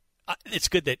 It's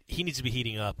good that he needs to be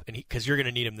heating up, and because you're going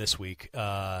to need him this week.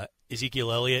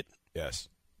 Ezekiel Elliott, yes,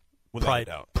 without a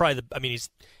doubt. He's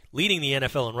leading the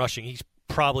NFL in rushing. He's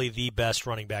probably the best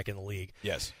running back in the league.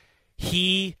 Yes,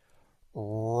 he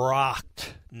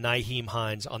rocked Nyheim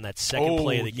Hines on that second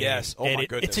play of the game. Yes, my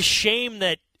goodness. It's a shame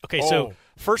that. So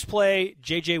first play,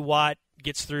 J.J. Watt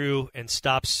gets through and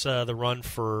stops the run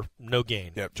for no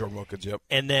gain. Yep, Jordan Wilkins, yep.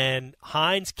 And then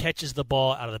Hines catches the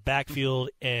ball out of the backfield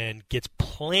and gets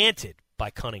planted by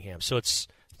Cunningham. So it's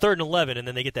 3rd and 11, and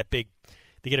then they get a big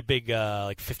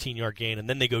 15-yard gain, and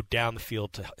then they go down the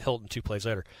field to Hilton 2 plays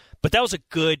later. But that was a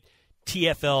good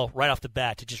TFL right off the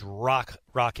bat to just rock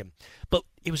him. But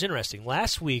it was interesting.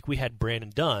 Last week we had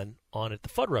Brandon Dunn on at the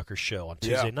Fuddruckers show on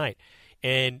Tuesday night.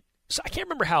 And so I can't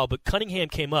remember how, but Cunningham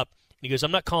came up, and he goes,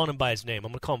 I'm not calling him by his name.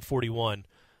 I'm going to call him 41.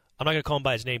 I'm not going to call him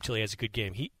by his name until he has a good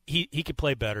game. He could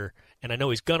play better, and I know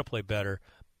he's going to play better,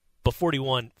 but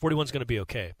 41's going to be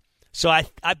okay. So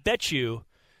I bet you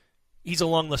he's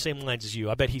along the same lines as you.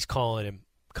 I bet he's calling him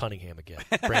Cunningham again.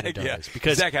 Brandon Dunn is,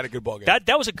 because Zach had a good ball game.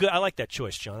 That was a good. I like that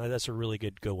choice, John. That's a really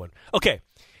good one. Okay,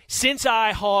 since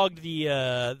I hogged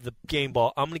the game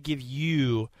ball, I'm going to give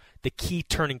you the key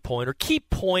turning point or key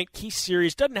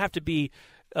series. Doesn't have to be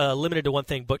limited to one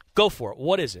thing, but go for it.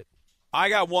 What is it? I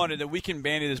got one, and then we can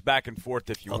bandy this back and forth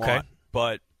if you want.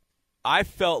 But I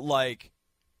felt like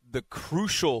the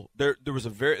crucial there was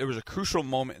a crucial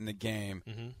moment in the game.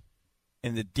 Mm-hmm.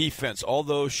 In the defense,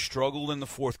 although struggled in the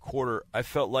fourth quarter, I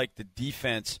felt like the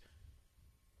defense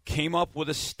came up with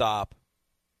a stop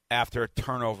after a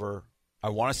turnover, I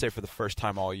want to say for the first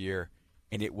time all year,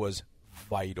 and it was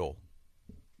vital.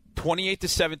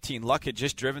 28-17, Luck had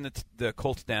just driven the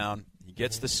Colts down. He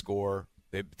gets the score.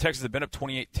 The Texans have been up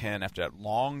 28-10 after that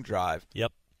long drive.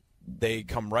 Yep. They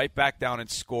come right back down and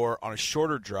score on a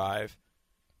shorter drive.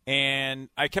 And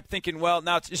I kept thinking, well,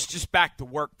 now it's just back to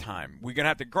work time. We're going to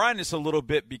have to grind this a little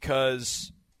bit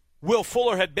because Will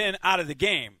Fuller had been out of the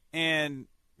game. And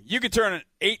you could turn an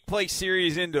 8-play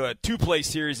series into a 2-play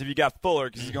series if you got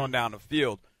Fuller because he's going down the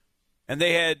field. And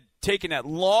they had taken that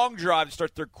long drive to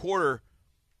start third quarter.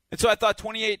 And so I thought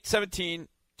 28-17,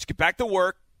 just get back to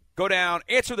work, go down,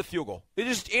 answer the field goal. They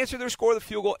just answer their score of the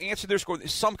field goal, answer their score,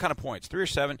 some kind of points, 3 or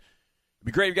 7. It'd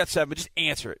be great if you got 7, but just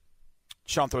answer it.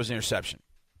 Sean throws an interception.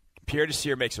 Pierre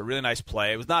Desir makes a really nice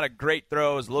play. It was not a great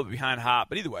throw. It was a little bit behind Hop.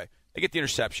 But either way, they get the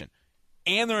interception.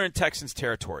 And they're in Texans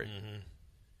territory. Mm-hmm.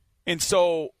 And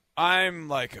so I'm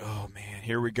like, oh, man,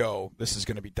 here we go. This is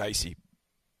going to be dicey.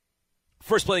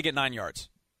 First play, they get 9 yards.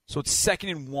 So it's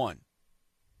 2nd and 1.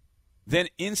 Then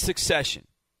in succession,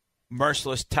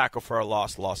 merciless tackle for a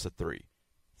loss of 3.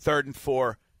 3rd and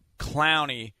 4,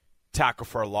 Clowney tackle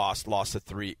for a loss of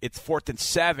 3. It's 4th and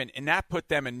 7, and that put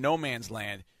them in no man's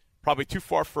land. Probably too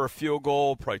far for a field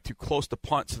goal, probably too close to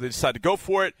punt, so they decide to go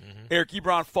for it. Mm-hmm. Eric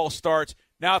Ebron false starts.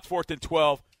 Now it's 4th and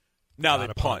 12. Now they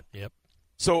punt. Yep.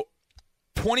 So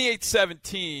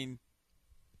 28-17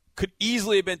 could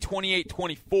easily have been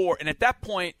 28-24, and at that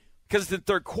point, because it's the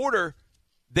third quarter,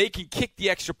 they can kick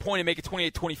the extra point and make it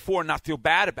 28-24 and not feel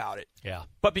bad about it. Yeah.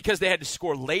 But because they had to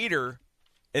score later,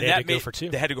 and they had to go for 2.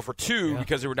 They had to go for 2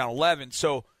 because they were down 11.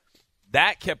 So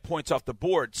that kept points off the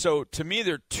board. So to me,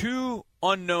 there are 2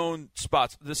 unknown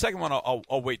spots. The second one,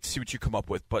 I'll wait to see what you come up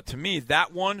with. But to me,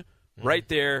 that one right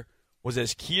there was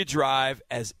as key a drive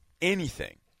as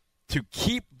anything. To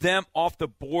keep them off the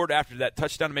board after that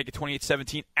touchdown to make it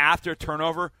 28-17 after a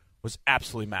turnover was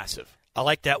absolutely massive. I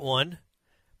like that one.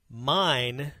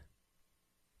 My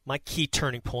key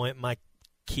turning point, my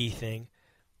key thing,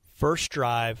 first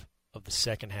drive of the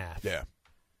second half. Yeah.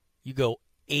 You go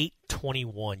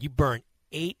 8:21. You burn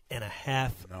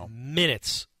 8.5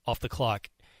 minutes off the clock.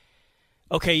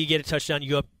 Okay, you get a touchdown.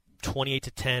 You go up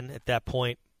 28-10 at that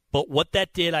point. But what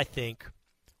that did, I think,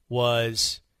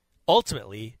 was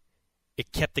ultimately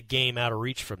it kept the game out of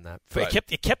reach from them. Right.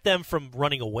 It kept them from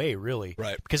running away, really.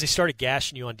 Right. Because they started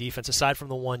gashing you on defense, aside from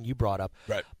the one you brought up.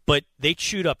 Right. But they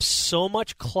chewed up so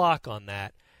much clock on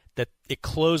that it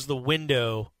closed the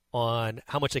window on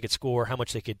how much they could score, how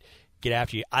much they could get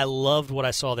after you. I loved what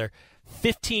I saw there.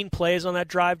 15 plays on that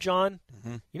drive, John.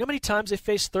 Mm-hmm. You know how many times they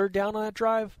faced third down on that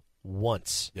drive?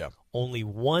 Once. Yeah. Only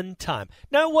one time.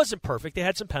 Now, it wasn't perfect. They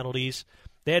had some penalties.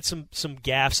 They had some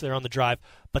gaffes there on the drive,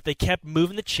 but they kept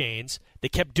moving the chains. They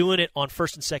kept doing it on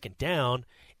first and second down,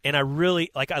 and I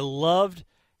loved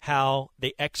how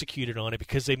they executed on it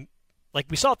because they, like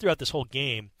we saw throughout this whole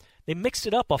game, they mixed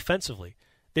it up offensively.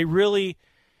 They really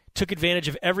took advantage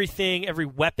of everything, every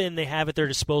weapon they have at their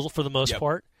disposal for the most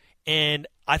part, and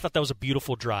I thought that was a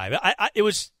beautiful drive. It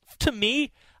was, to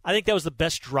me, I think that was the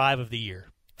best drive of the year.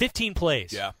 15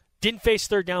 plays. Yeah. Didn't face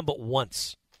third down but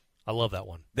once. I love that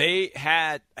one. They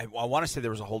had, I want to say there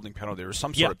was a holding penalty. There was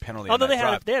some sort of penalty. Oh, no, they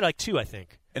had like 2, I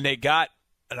think. And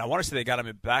I want to say they got them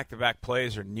in back-to-back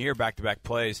plays or near back-to-back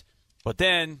plays. But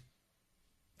then,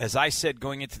 as I said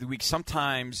going into the week,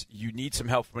 sometimes you need some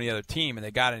help from the other team, and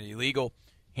they got an illegal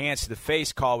hands to the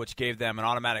face call, which gave them an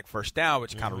automatic first down,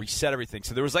 which kind of reset everything.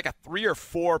 So there was like a 3 or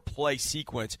 4 play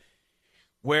sequence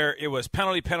where it was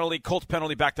penalty, Colts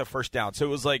penalty, back to first down. So it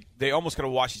was like they almost could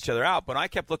have washed each other out. But I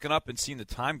kept looking up and seeing the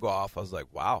time go off. I was like,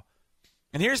 wow.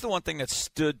 And here's the one thing that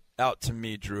stood out to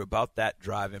me, Drew, about that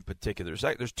drive in particular.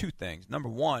 There's 2 things. Number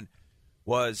one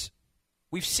was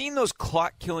we've seen those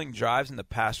clock-killing drives in the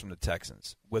past from the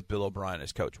Texans with Bill O'Brien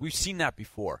as coach. We've seen that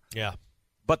before. Yeah.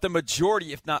 But the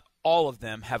majority, if not all of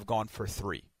them, have gone for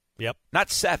 3. Yep. Not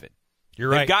 7. You're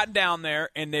right. They've gotten down there,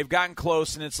 and they've gotten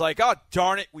close, and it's like, oh,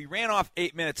 darn it, we ran off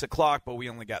 8 minutes of clock, but we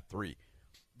only got 3.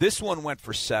 This one went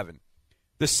for 7.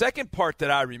 The second part that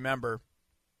I remember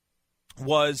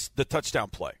was the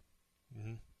touchdown play.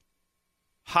 Mm-hmm.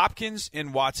 Hopkins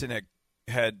and Watson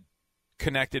had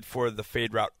connected for the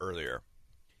fade route earlier,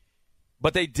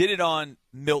 but they did it on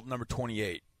Milton, number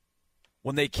 28.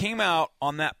 When they came out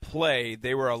on that play,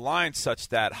 they were aligned such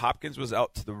that Hopkins was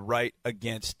out to the right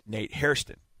against Nate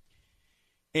Hairston.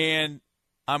 And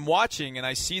I'm watching, and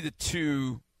I see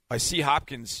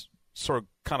Hopkins sort of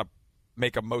kind of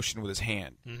make a motion with his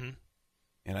hand. Mm-hmm.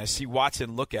 And I see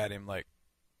Watson look at him and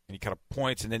he kind of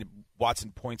points, and then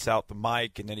Watson points out the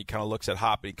mic, and then he kind of looks at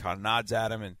Hop, and he kind of nods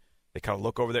at him, and they kind of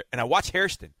look over there. And I watch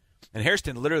Hairston, and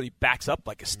Hairston literally backs up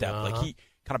like a step. Uh-huh. Like he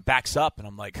kind of backs up, and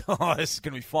I'm like, oh, this is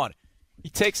going to be fun. He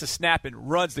takes a snap and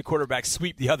runs the quarterback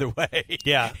sweep the other way.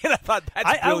 Yeah. And I thought, that's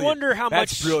brilliant. I wonder how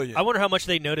that's much. Brilliant. I wonder how much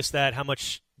they noticed that. How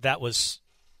much that was,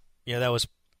 that was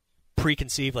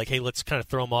preconceived. Like, hey, let's kind of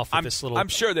throw him off with this little. I'm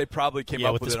sure they probably came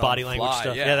up with with this it body on the language fly.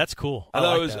 stuff. Yeah, that's cool. I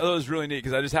thought that it was really neat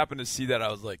because I just happened to see that.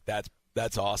 I was like, that's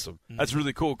awesome. Mm-hmm. That's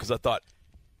really cool because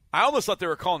I almost thought they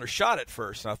were calling a shot at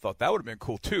first, and I thought that would have been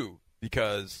cool too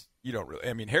because you don't really.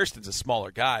 I mean, Hairston's a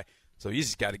smaller guy, so he's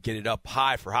just got to get it up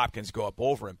high for Hopkins to go up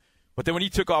over him. But then when he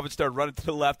took off and started running to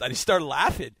the left, I just started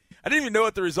laughing. I didn't even know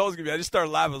what the result was going to be. I just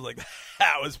started laughing. I was like,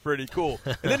 that was pretty cool.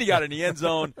 And then he got in the end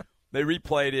zone. They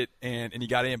replayed it, and he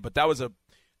got in. But that was a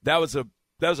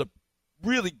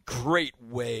really great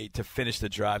way to finish the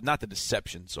drive. Not the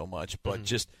deception so much, but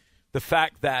just the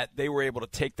fact that they were able to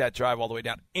take that drive all the way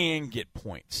down and get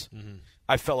points. Mm-hmm.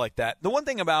 I felt like that. The one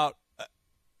thing about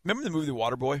remember the movie The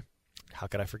Waterboy? How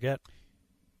could I forget?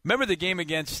 Remember the game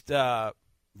against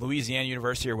Louisiana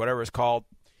University or whatever it's called,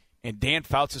 and Dan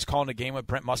Fouts is calling a game with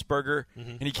Brent Musburger,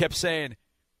 and he kept saying,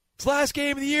 it's the last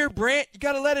game of the year, Brent. You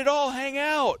got to let it all hang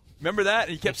out. Remember that?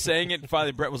 And he kept saying it, and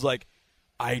finally Brent was like,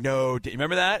 I know. You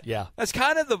remember that? Yeah. That's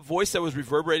kind of the voice that was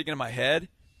reverberating in my head,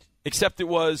 except it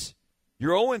was,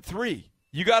 you're 0-3.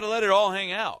 You got to let it all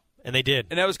hang out. And they did.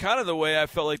 And that was kind of the way I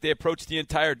felt like they approached the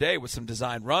entire day with some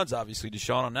design runs, obviously,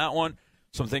 Deshaun on that one.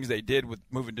 Some things they did with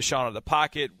moving Deshaun out of the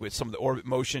pocket, with some of the orbit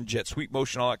motion, jet sweep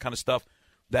motion, all that kind of stuff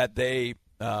that they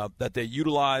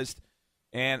utilized,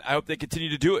 and I hope they continue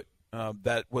to do it.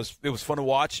 It was fun to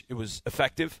watch. It was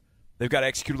effective. They've got to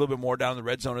execute a little bit more down in the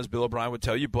red zone, as Bill O'Brien would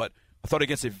tell you. But I thought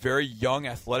against a very young,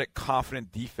 athletic,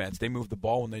 confident defense, they moved the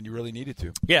ball when they really needed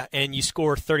to. Yeah, and you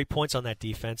score 30 points on that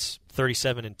defense,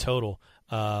 37 in total.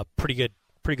 Pretty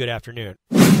good afternoon.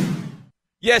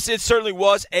 Yes, it certainly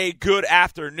was a good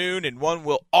afternoon, and one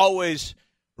we'll always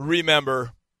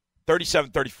remember,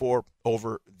 37-34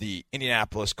 over the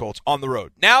Indianapolis Colts on the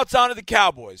road. Now it's on to the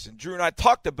Cowboys, and Drew and I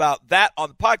talked about that on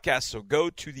the podcast, so go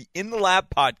to the In the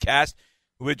Lab podcast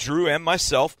with Drew and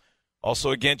myself. Also,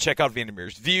 again, check out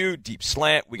Vandermeer's View, Deep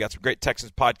Slant. We got some great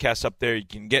Texans podcasts up there. You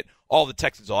can get all the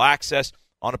Texans All Access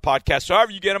on a podcast. So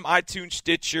however you get them, iTunes,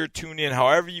 Stitcher, TuneIn,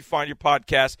 however you find your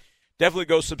podcast, definitely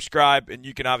go subscribe, and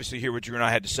you can obviously hear what Drew and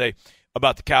I had to say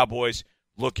about the Cowboys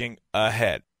looking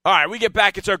ahead. All right, we get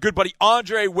back. It's our good buddy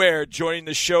Andre Ware joining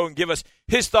the show and give us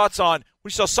his thoughts on what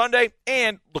we saw Sunday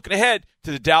and looking ahead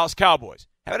to the Dallas Cowboys.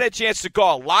 Haven't had a chance to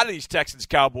call a lot of these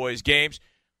Texans-Cowboys games,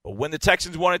 but when the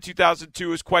Texans won in 2002,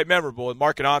 it was quite memorable, and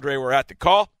Mark and Andre were at the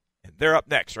call, and they're up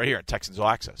next right here on Texans All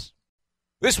Access.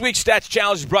 This week's Stats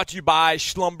Challenge is brought to you by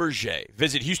Schlumberger.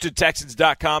 Visit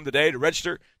HoustonTexans.com today to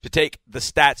register to take the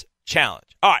Stats Challenge.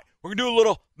 All right, we're going to do a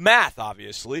little math,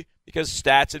 obviously, because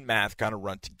stats and math kind of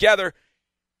run together.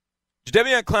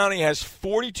 Jadeveon Clowney has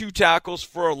 42 tackles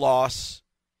for a loss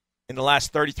in the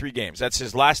last 33 games. That's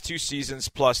his last 2 seasons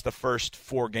plus the first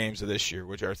 4 games of this year,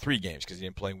 which are 3 games because he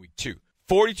didn't play in week 2.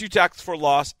 42 tackles for a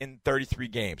loss in 33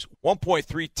 games.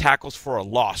 1.3 tackles for a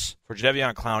loss for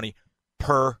Jadeveon Clowney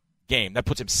per game. That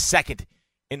puts him second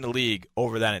in the league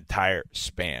over that entire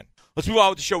span. Let's move on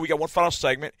with the show. We got one final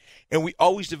segment, and we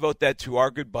always devote that to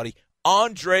our good buddy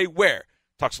Andre Ware.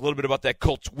 Talks a little bit about that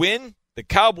Colts win, the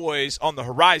Cowboys on the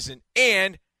horizon,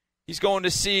 and he's going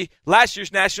to see last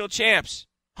year's national champs.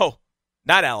 Oh,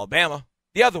 not Alabama,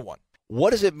 the other one.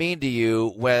 What does it mean to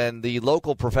you when the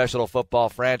local professional football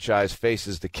franchise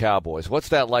faces the Cowboys? What's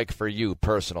that like for you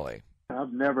personally?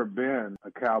 I've never been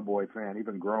a Cowboy fan.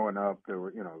 Even growing up, there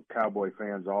were, Cowboy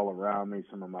fans all around me.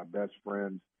 Some of my best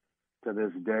friends to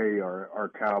this day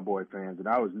are Cowboy fans, and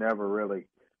I was never really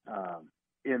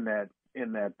in that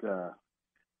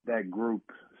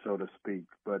group, so to speak.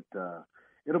 But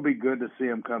it'll be good to see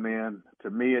them come in. To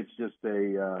me, it's just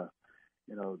I'm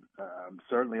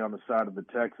certainly on the side of the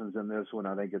Texans in this one.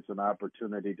 I think it's an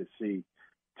opportunity to see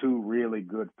 2 really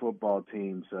good football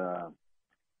teams,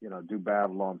 do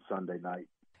battle on Sunday night.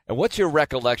 And what's your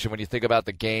recollection when you think about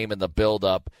the game and the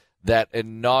build-up, that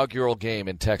inaugural game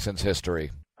in Texans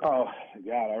history? Oh,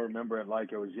 God, I remember it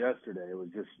like it was yesterday. It was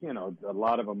just, a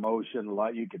lot of emotion, a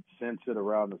lot you could sense it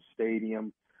around the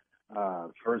stadium.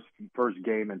 First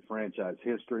game in franchise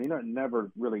history. Never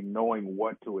really knowing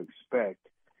what to expect,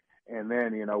 and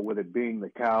then with it being the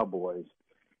Cowboys,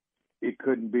 it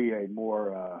couldn't be a more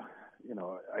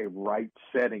a right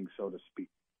setting, so to speak.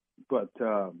 But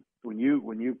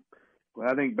when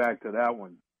I think back to that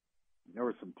one, there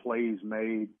were some plays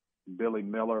made. Billy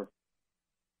Miller,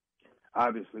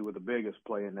 obviously, with the biggest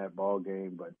play in that ball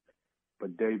game,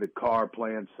 but David Carr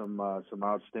playing some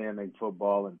outstanding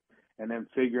football, and then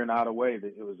figuring out a way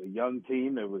that it was a young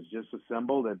team that was just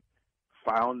assembled and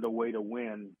found a way to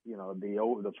win.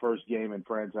 The first game in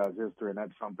franchise history, and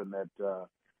that's something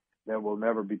that will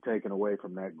never be taken away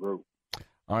from that group.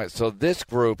 All right, so this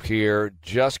group here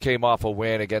just came off a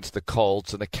win against the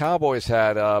Colts, and the Cowboys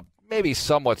had maybe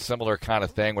somewhat similar kind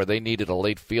of thing where they needed a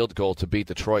late field goal to beat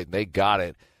Detroit, and they got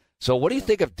it. So what do you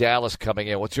think of Dallas coming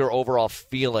in? What's your overall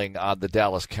feeling on the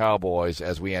Dallas Cowboys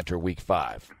as we enter Week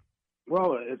 5?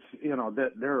 Well, it's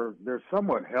that they're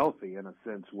somewhat healthy in a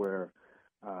sense where,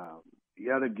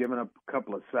 they've given up a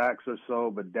couple of sacks or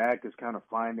so, but Dak is kind of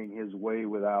finding his way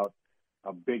without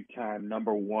a big time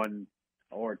number 1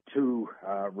 or 2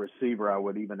 receiver. I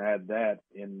would even add that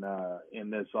in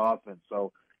this offense.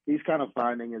 So he's kind of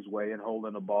finding his way and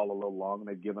holding the ball a little long.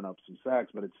 They've given up some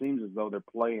sacks, but it seems as though they're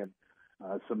playing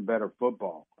some better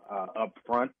football up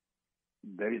front.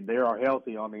 They are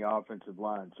healthy on the offensive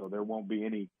line, so there won't be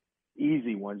any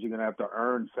easy ones. You're going to have to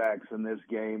earn sacks in this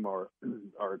game or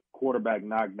quarterback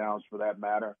knockdowns for that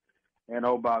matter. And,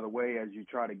 oh, by the way, as you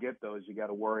try to get those, you got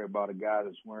to worry about a guy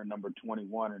that's wearing number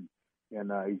 21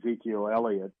 and Ezekiel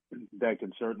Elliott that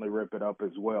can certainly rip it up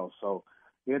as well. So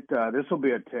this will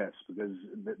be a test because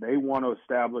they want to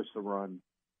establish the run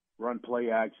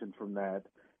play action from that.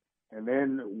 And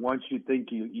then once you think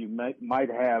you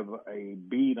might have a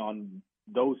beat on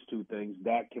those two things,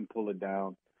 Dak can pull it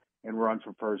down and run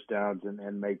for first downs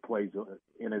and make plays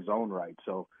in his own right.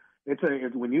 So it's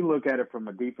when you look at it from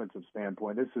a defensive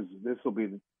standpoint, this will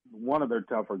be one of their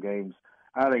tougher games,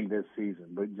 I think, this season,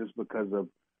 but just because of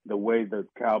the way the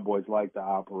Cowboys like to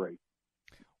operate.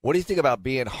 What do you think about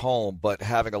being home but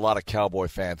having a lot of Cowboy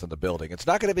fans in the building? It's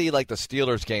not going to be like the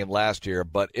Steelers game last year,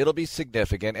 but it'll be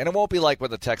significant, and it won't be like when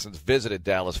the Texans visited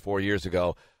Dallas 4 years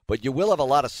ago, but you will have a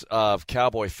lot of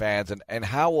Cowboy fans, and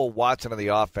how will Watson and the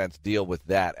offense deal with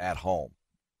that at home?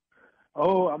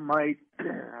 Oh, I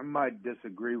might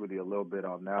disagree with you a little bit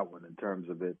on that one in terms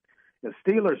of it. The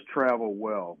Steelers travel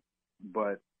well,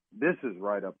 but this is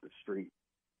right up the street,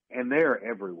 and they're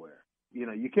everywhere.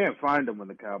 You can't find them when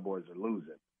the Cowboys are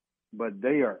losing, but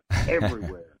they are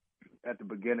everywhere at the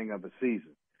beginning of a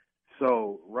season.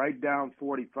 So right down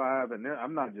 45, and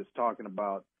I'm not just talking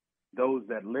about those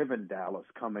that live in Dallas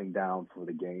coming down for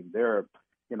the game. There are,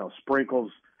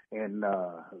 sprinkles and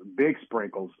big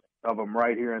sprinkles of them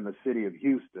right here in the city of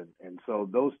Houston. And so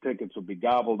those tickets will be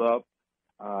gobbled up.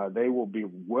 They will be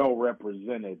well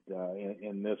represented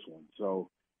in this one. So,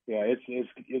 yeah,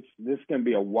 it's going to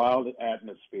be a wild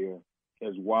atmosphere,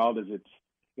 as wild as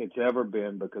it's ever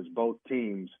been, because both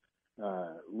teams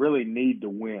really need to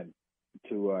win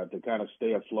to kind of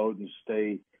stay afloat and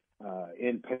stay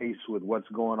in pace with what's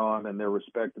going on in their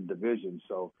respective divisions.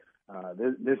 So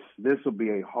this will be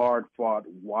a hard-fought,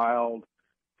 wild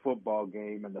football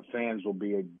game, and the fans will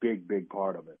be a big, big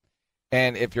part of it.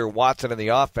 And if you're Watson in the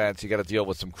offense, you got to deal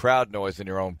with some crowd noise in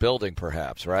your own building,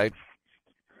 perhaps, right?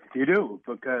 You do,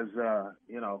 because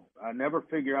I never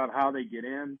figure out how they get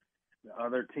in.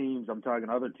 Other teams, I'm talking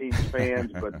other teams'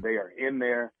 fans, but they are in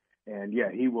there, and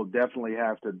yeah, he will definitely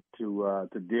have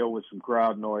to deal with some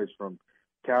crowd noise from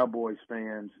Cowboys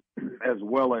fans, as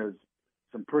well as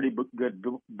some pretty good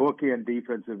bookend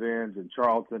defensive ends in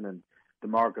Charlton and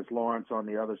DeMarcus Lawrence on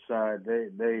the other side.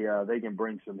 They can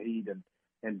bring some heat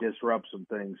and disrupt some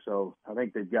things. So I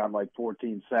think they've got like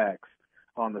 14 sacks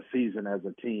on the season as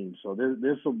a team. So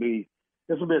this will be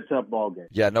a tough ball game.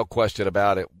 Yeah, no question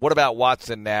about it. What about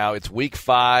Watson now? It's week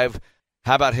 5.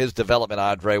 How about his development,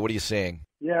 Andre? What are you seeing?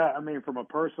 Yeah, I mean, from a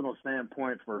personal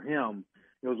standpoint for him,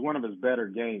 it was one of his better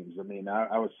games. I mean,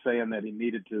 I was saying that he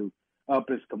needed to up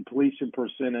his completion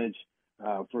percentage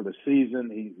for the season.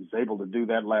 He was able to do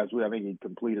that last week. I think he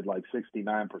completed like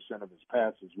 69% of his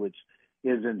passes, which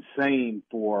is insane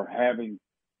for having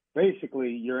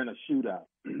basically you're in a shootout.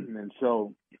 And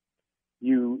so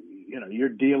you're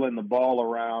dealing the ball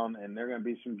around, and there are going to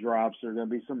be some drops, there are going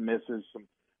to be some misses, some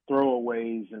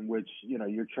throwaways in which,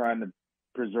 you're trying to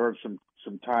preserve some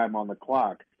time on the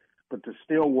clock. But to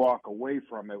still walk away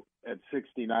from it at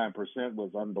 69%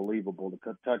 was unbelievable.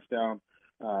 The touchdown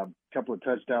couple of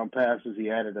touchdown passes. He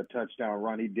added a touchdown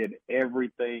run. He did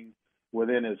everything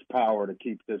within his power to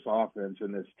keep this offense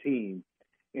and this team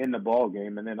in the ball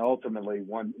game. And then ultimately,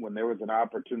 when there was an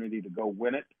opportunity to go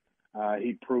win it,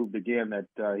 he proved again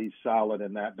that he's solid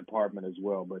in that department as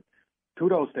well. But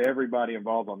kudos to everybody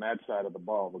involved on that side of the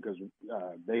ball, because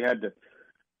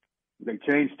they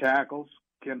changed tackles.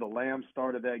 Kendall Lamb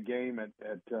started that game at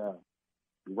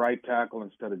right tackle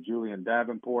instead of Julian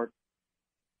Davenport.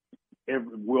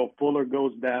 Will Fuller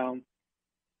goes down.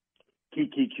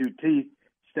 Kiki QT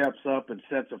steps up and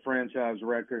sets a franchise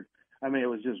record. I mean, it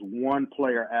was just one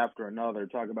player after another.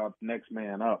 Talk about next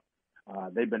man up.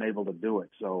 They've been able to do it.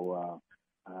 So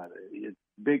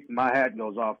my hat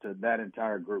goes off to that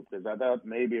entire group, because I thought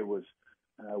maybe it was,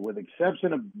 with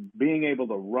exception of being able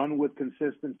to run with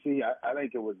consistency, I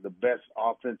think it was the best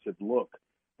offensive look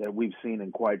that we've seen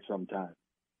in quite some time.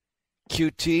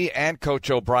 QT and Coach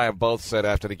O'Brien both said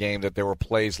after the game that there were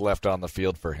plays left on the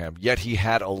field for him, yet he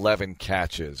had 11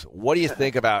 catches. What do you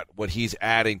think about what he's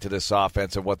adding to this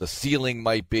offense and what the ceiling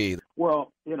might be?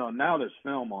 Well, now there's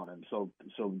film on him, so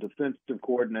defensive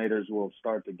coordinators will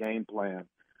start the game plan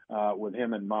with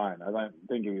him in mind. I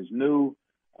think he was new.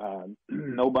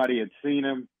 Nobody had seen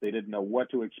him. They didn't know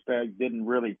what to expect, didn't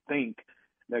really think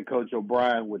that Coach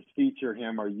O'Brien would feature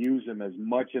him or use him as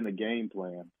much in the game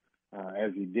plan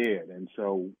as he did. And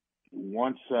so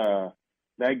once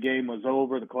that game was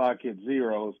over, the clock hit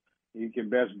zeros, you can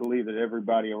best believe that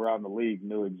everybody around the league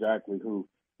knew exactly who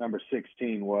number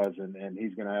 16 was, and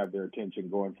he's going to have their attention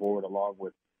going forward, along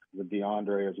with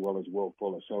DeAndre as well as Will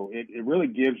Fuller. So it really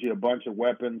gives you a bunch of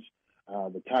weapons.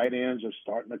 The tight ends are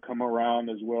starting to come around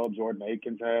as well. Jordan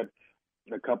Akins had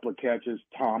a couple of catches.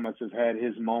 Thomas has had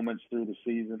his moments through the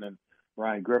season, and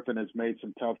Ryan Griffin has made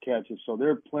some tough catches. So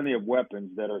there are plenty of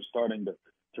weapons that are starting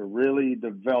to really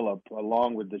develop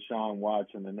along with Deshaun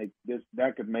Watson, and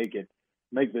that could make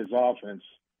this offense,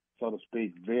 so to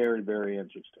speak, very, very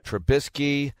interesting.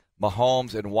 Trubisky,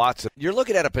 Mahomes, and Watson. You're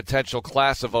looking at a potential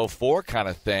class of 04 kind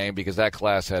of thing, because that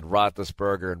class had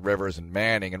Roethlisberger and Rivers and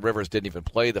Manning, and Rivers didn't even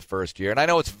play the first year. And I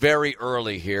know it's very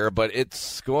early here, but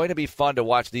it's going to be fun to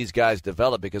watch these guys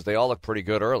develop, because they all look pretty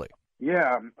good early.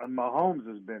 Yeah, Mahomes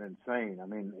has been insane. I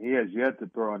mean, he has yet to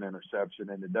throw an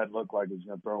interception, and it doesn't look like he's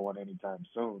going to throw one anytime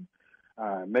soon.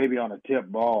 Maybe on a tip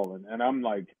ball. And I'm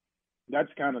like,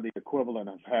 that's kind of the equivalent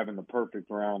of having the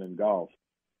perfect round in golf,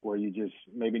 where you just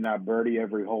maybe not birdie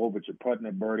every hole, but you're putting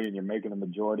it birdie and you're making the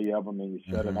majority of them, and you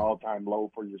set an all-time low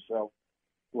for yourself.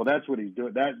 Well, that's what he's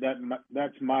doing.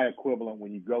 That's my equivalent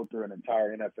when you go through an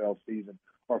entire NFL season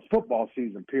or football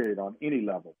season period on any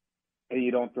level, and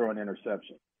you don't throw an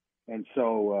interception. And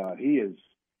so he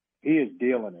is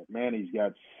dealing it. Man, he's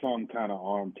got some kind of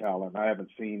arm talent. I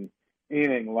haven't seen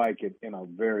anything like it in a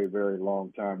very, very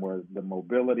long time, where the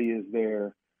mobility is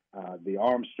there. The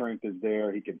arm strength is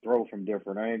there. He can throw from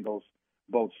different angles,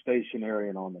 both stationary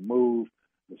and on the move.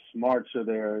 The smarts are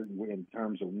there in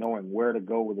terms of knowing where to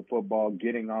go with the football,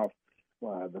 getting off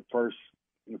the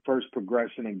first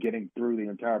progression and getting through the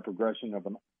entire progression of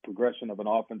an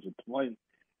offensive play.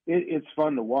 It's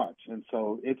fun to watch, and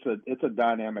so it's a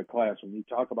dynamic class. When you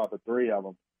talk about the three of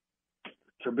them,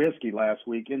 Trubisky last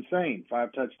week, insane, 5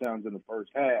 touchdowns in the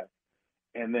first half,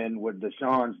 and then what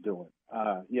Deshaun's doing.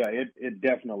 It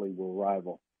definitely will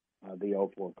rival the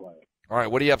 04 class. All right,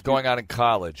 what do you have going on in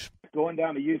college? Going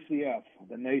down to UCF,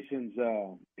 the nation's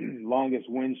longest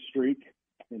win streak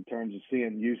in terms of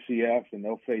seeing UCF, and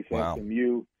they'll face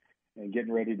SMU, and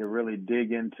getting ready to really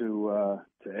dig into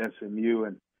to SMU.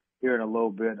 And here in a little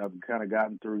bit, I've kind of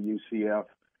gotten through UCF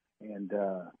and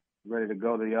ready to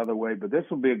go the other way. But this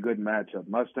will be a good matchup.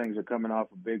 Mustangs are coming off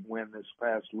a big win this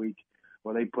past week,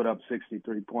 where they put up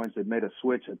 63 points. They made a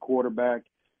switch at quarterback,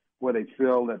 where they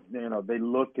feel that they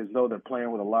look as though they're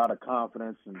playing with a lot of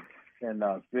confidence and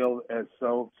feel as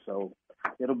so. So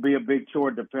it'll be a big chore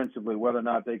defensively, whether or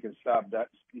not they can stop that,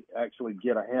 actually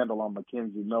get a handle on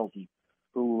Mackenzie Milton,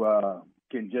 who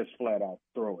can just flat out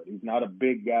throw it. He's not a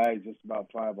big guy, he's just about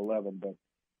 5'11", but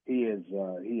he is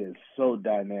so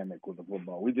dynamic with the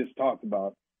football. We just talked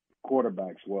about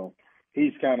quarterbacks. Well,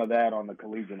 he's kind of that on the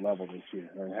collegiate level this year,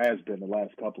 or has been the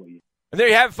last couple of years. And there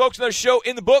you have it, folks. Another show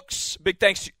in the books. Big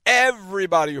thanks to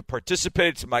everybody who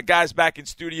participated, to my guys back in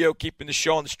studio, keeping the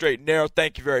show on the straight and narrow.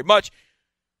 Thank you very much.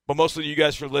 But mostly you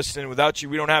guys for listening. Without you,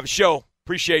 we don't have a show.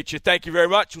 Appreciate you. Thank you very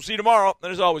much. We'll see you tomorrow.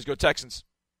 And as always, go Texans.